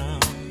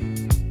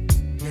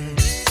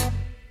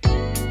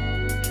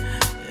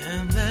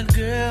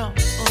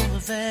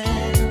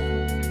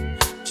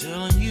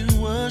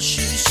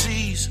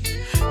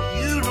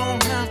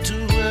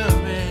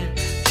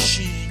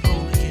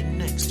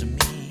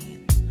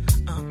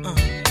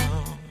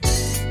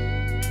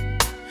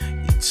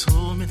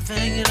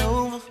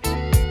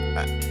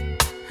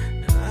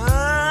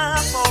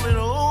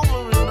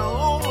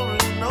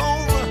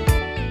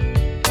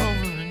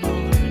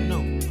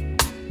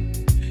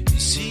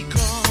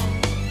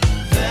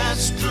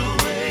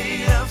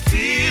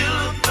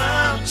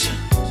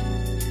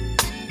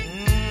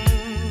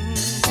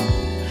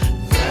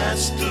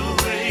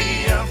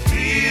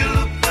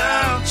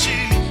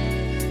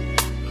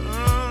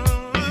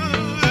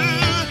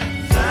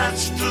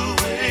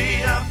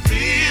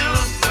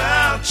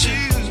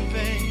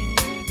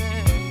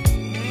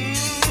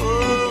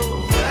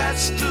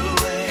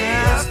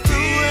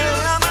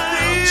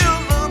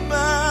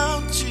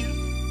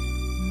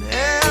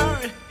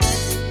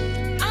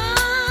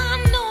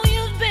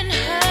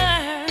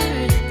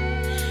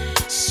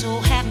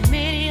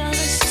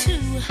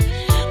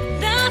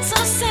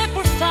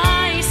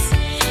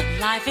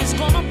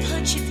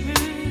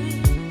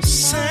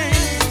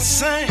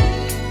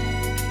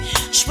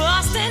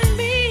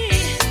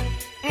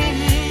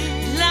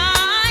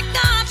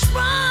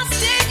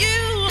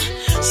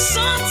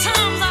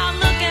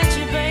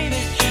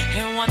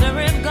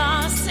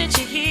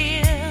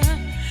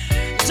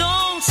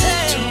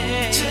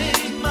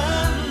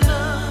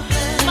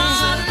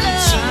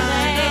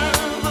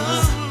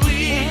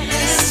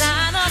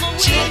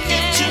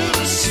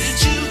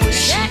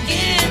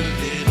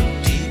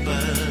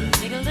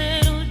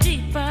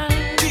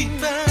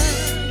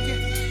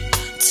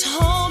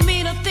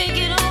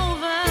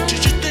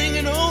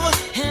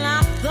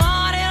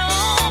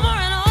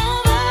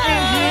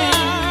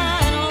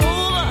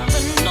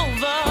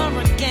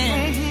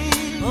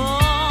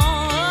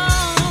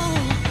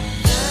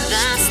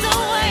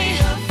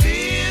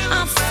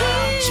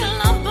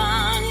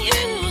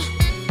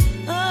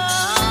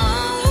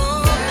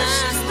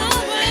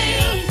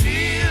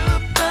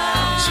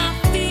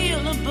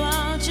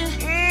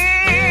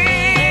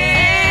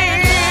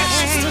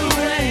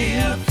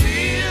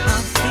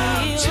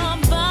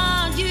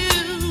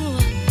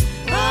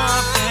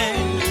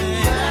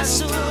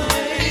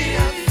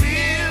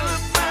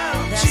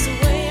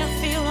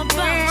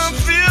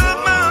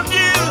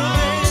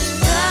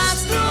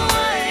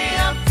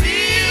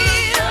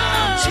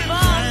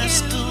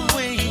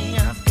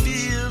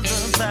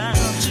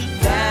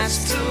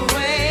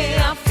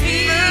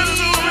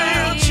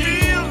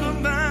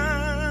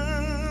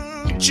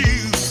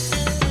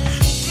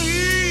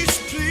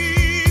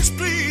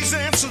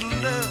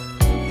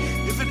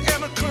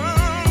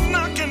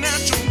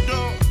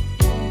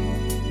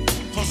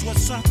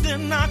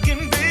 something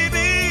knocking,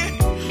 baby.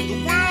 The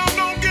world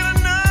don't get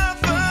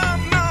enough of,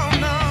 no.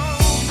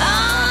 I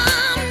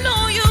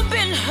know you've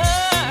been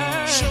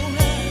hurt.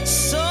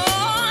 So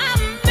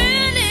have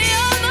many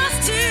of us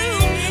too.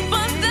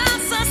 But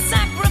that's a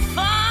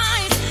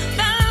sacrifice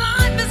that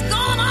life is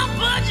gonna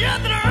put you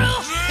through.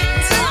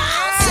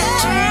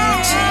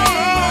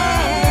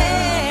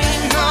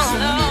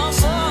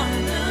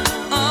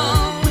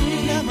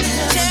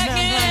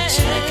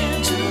 Check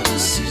into the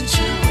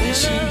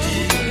situation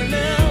here.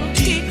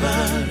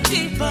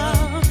 Deeper.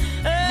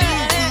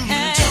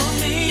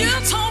 You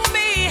told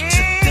me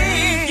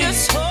today. You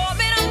told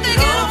me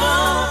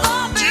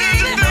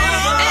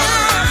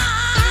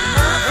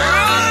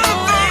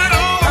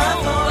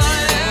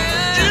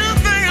to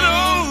think it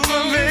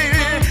over,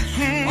 baby.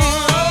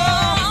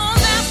 Oh,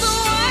 that's the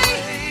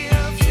way I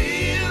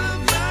feel.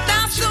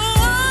 That's the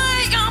way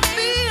I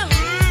feel.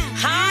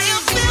 How you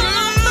feel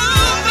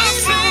about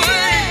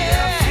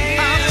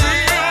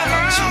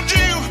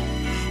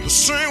The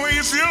same way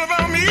you feel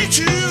about me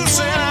too.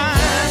 Say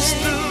that's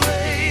the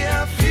way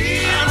I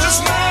feel. I just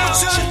wanna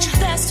touch you.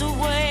 That's the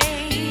way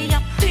I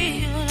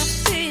feel.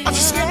 I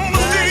just wanna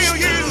feel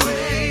you.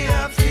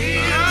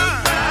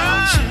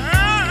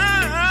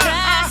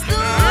 That's the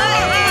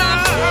way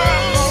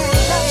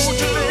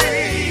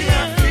I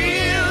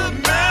feel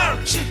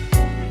about you.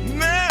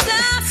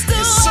 That's the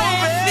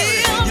way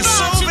I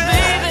feel, baby.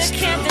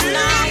 Can't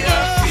deny it.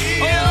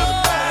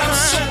 Oh, I'm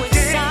so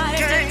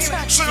excited to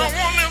touch So you. I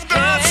wonder if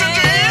God sent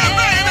you here,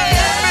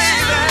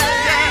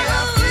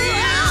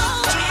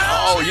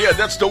 Oh, yeah,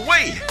 that's the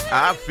way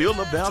I feel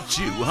about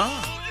you,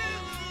 huh?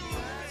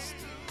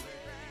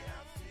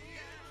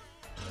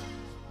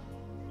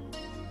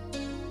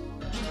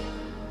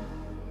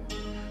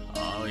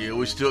 Oh, yeah,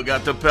 we still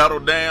got the pedal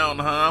down,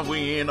 huh?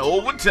 We in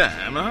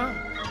overtime, huh?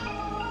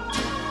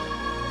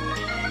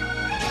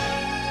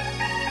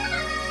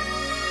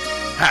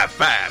 High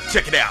five,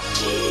 check it out.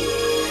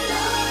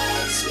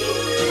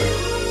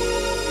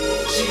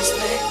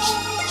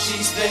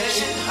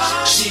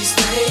 She's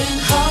playing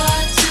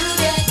hard to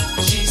get.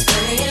 She's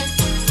playing.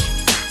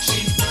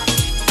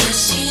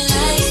 She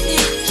likes me.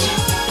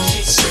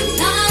 She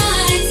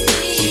likes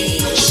me.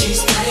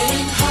 She's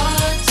playing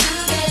hard to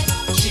get.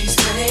 She's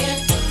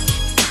playing.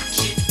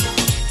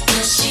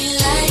 She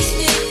likes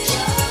me.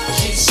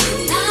 She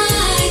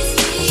likes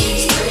me.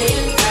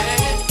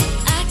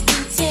 I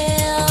can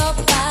tell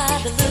by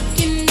the look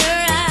in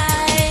her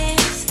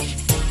eyes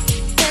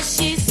that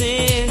she's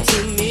into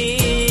me.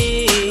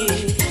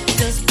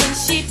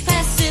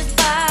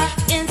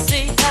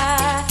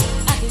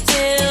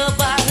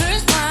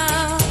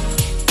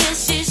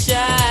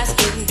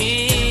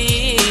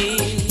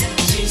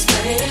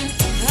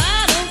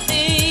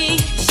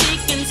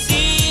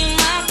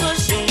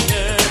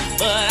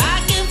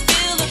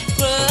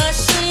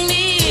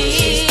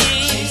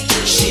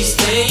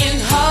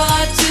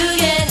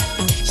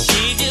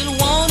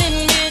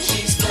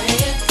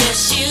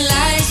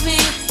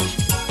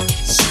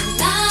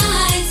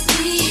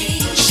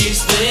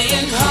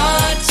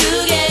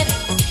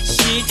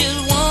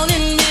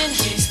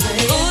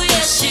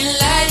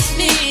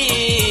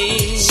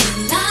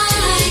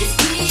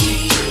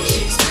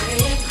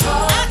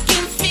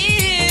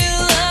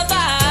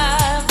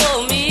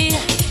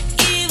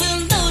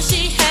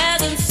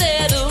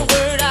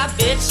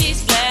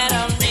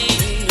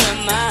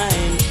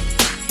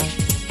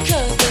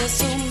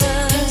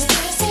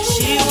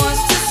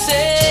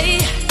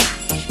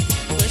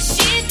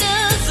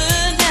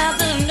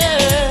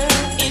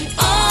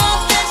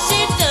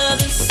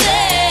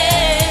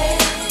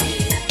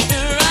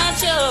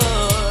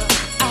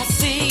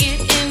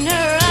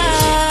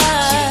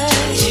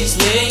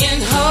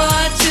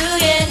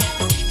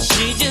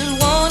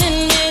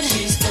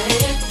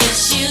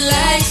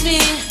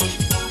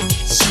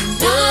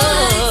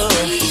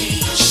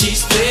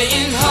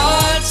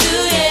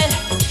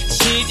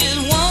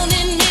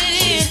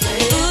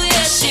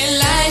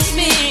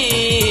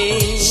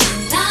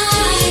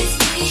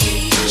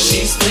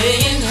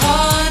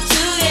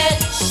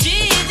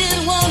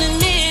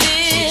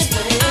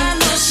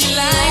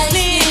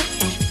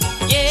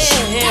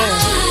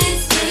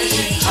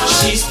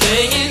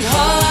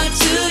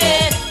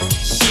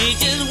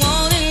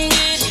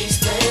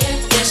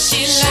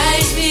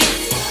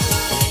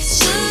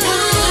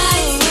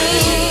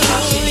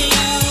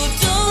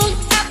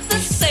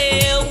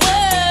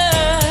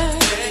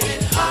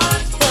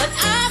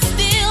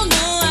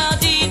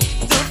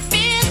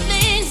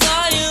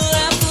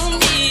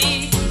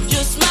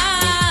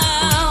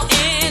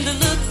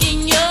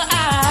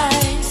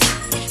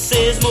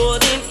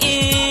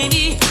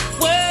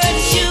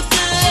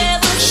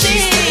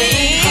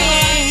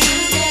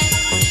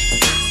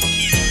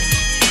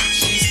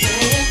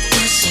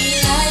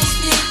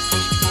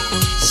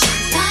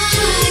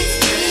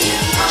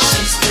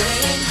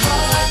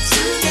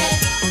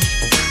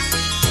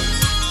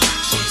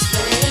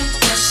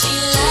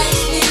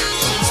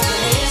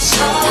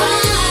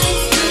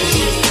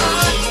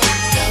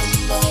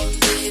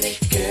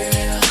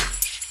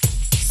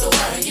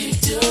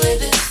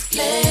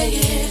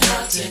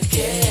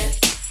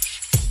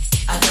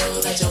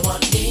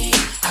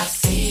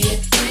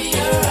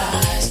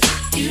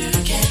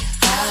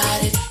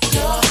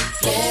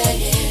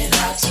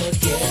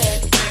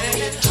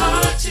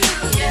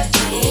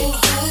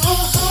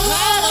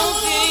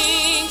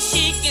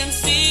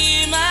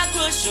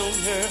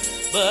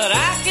 but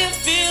I can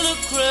feel a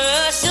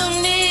crush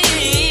on me.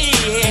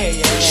 Yeah.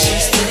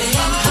 She's playing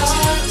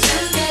hard to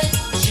get.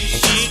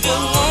 She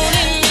don't want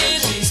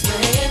it. She's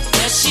playing.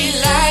 That she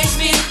likes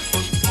me.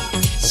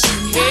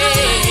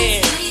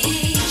 Yeah.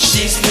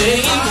 She's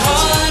playing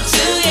hard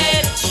to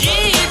get. She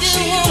just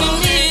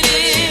want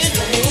it.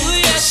 Ooh,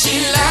 yeah, she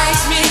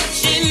likes me.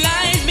 She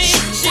likes me.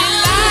 She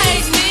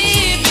likes me,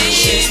 baby.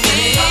 She's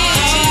playing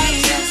hard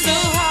to so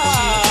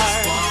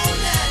hard.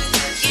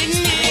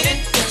 Admit it.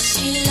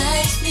 She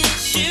likes me.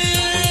 She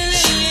like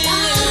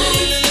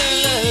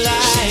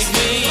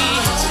me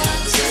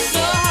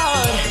so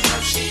hard.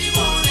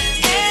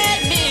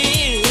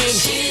 Admit it.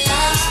 She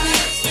likes me.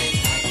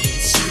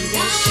 She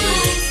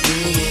likes me.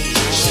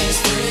 She's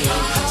playing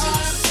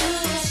hard to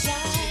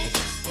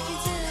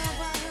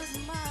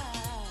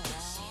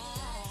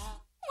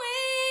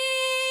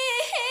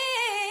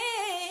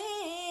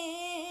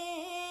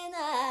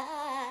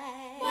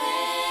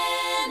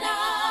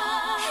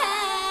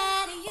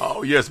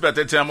Oh, yes, about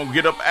that time I'm going to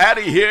get up out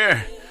of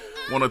here.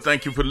 Want to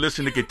thank you for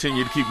listening.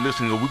 Continue to keep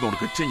listening. We're going to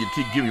continue to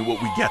keep giving you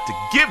what we got to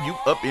give you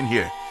up in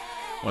here.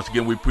 Once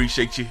again, we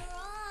appreciate you.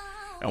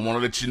 I want to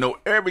let you know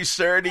every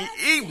Saturday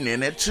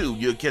evening at 2,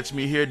 you'll catch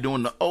me here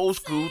doing the old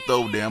school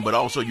throwdown, but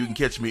also you can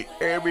catch me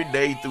every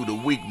day through the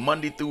week,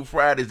 Monday through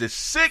Fridays at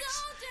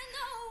 6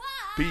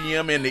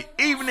 p.m. in the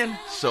evening.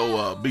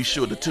 So be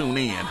sure to tune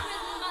in.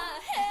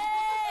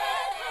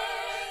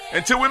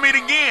 Until we meet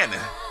again,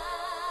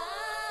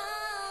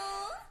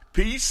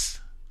 peace,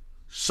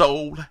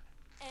 soul,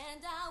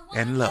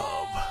 and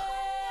love.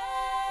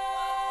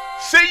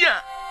 See ya.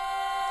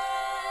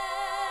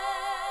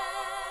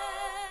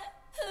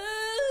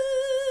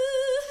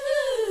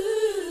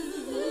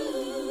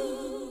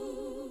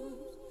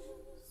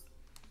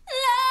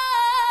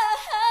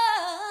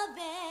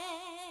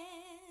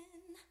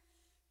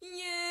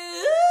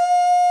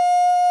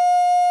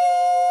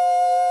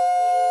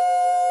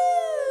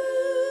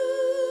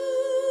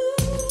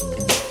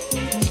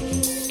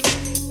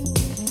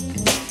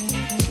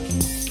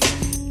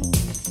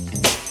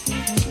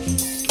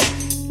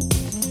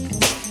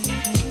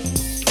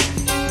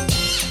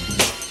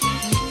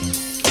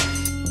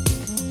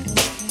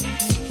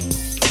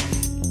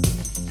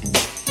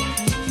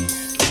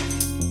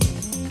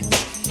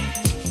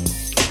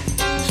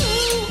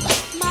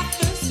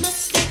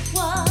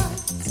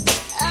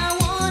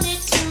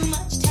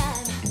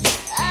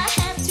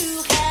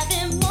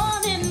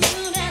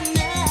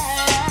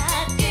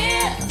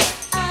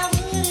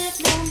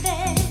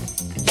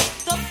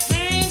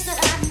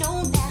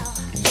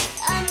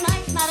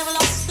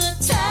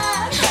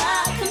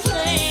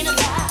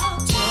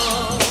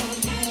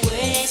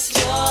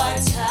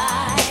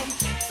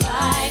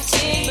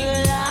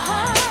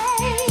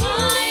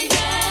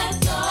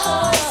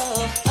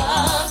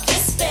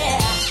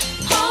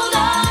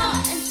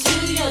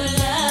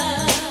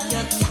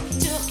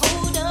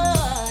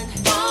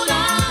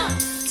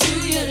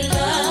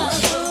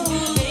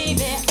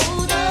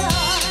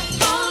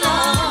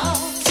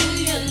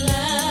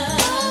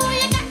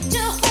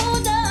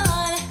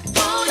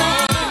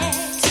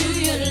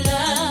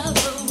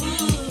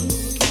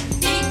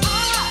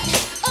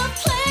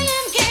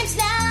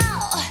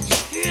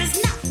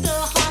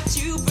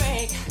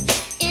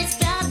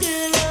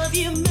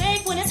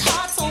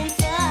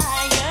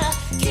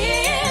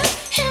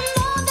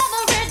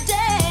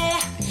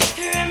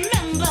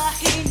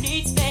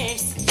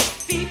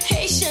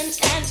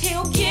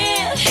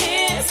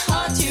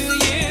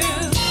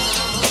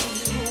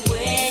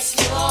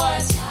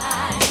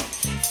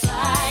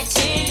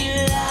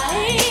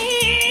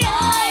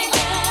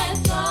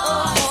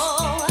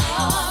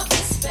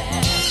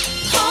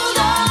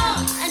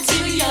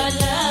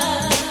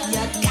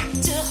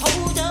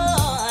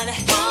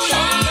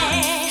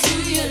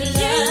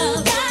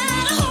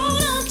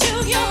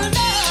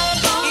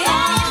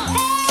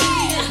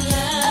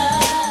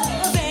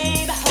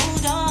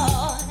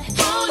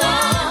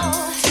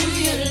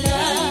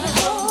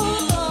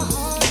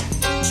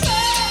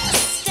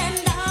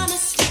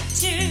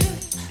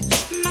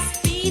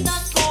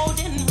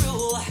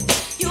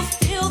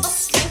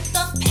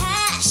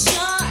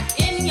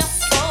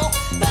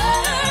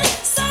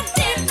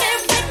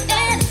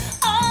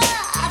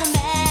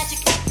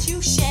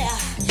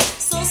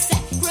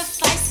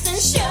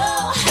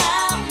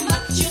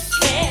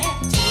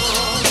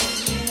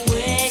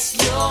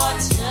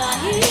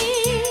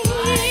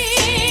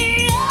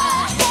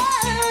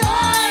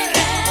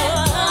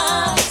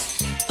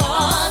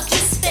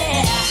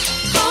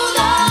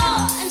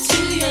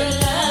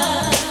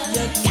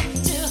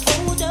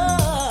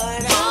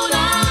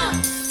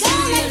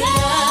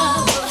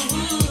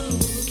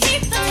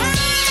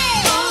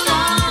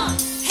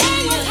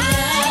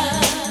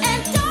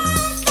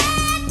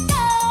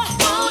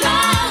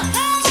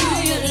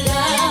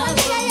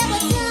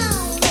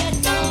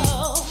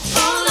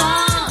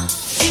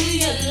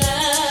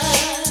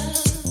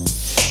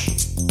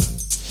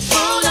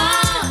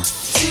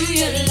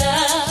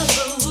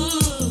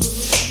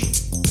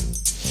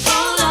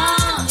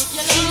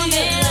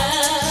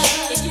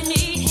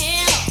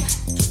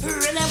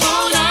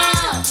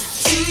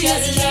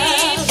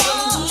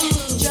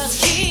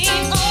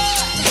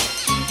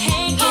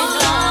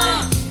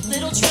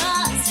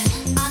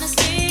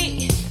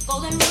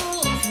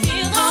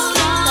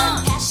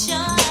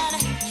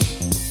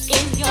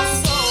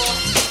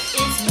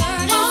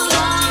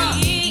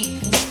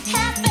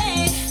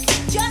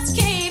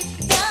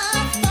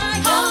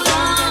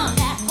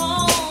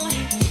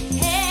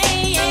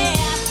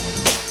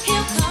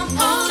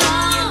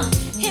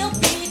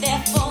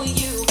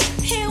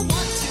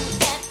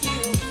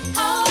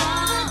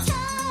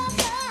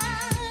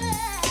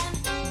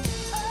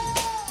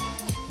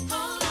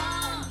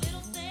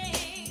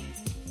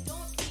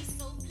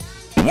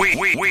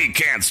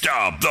 can't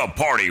stop the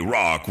party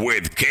rock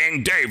with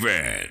King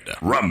David.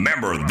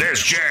 Remember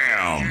this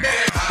jam.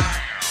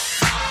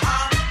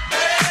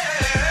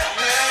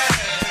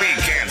 We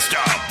can't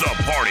stop the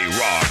party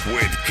rock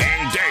with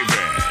King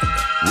David.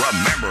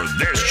 Remember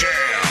this jam.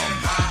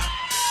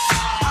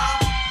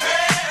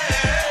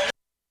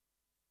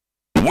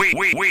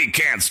 We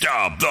can't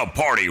stop the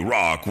party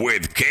rock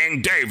with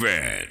King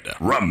David.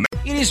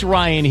 It is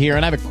Ryan here,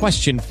 and I have a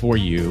question for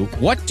you.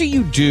 What do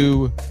you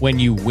do when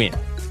you win?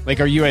 Like,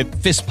 are you a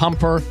fist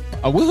pumper,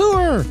 a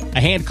woohooer, a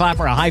hand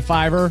clapper, a high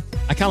fiver?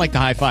 I kind of like the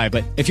high five,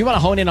 but if you want to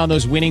hone in on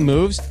those winning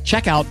moves,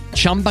 check out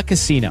Chumba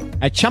Casino.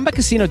 At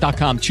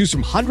ChumbaCasino.com, choose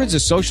from hundreds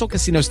of social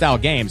casino-style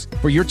games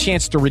for your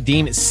chance to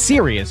redeem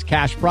serious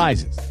cash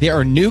prizes. There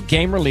are new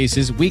game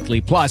releases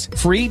weekly, plus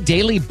free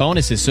daily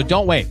bonuses. So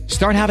don't wait.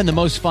 Start having the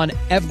most fun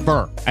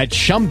ever at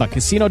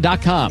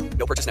ChumbaCasino.com.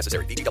 No purchase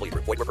necessary. VGW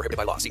Group. Void where prohibited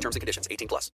by law. See terms and conditions. 18+.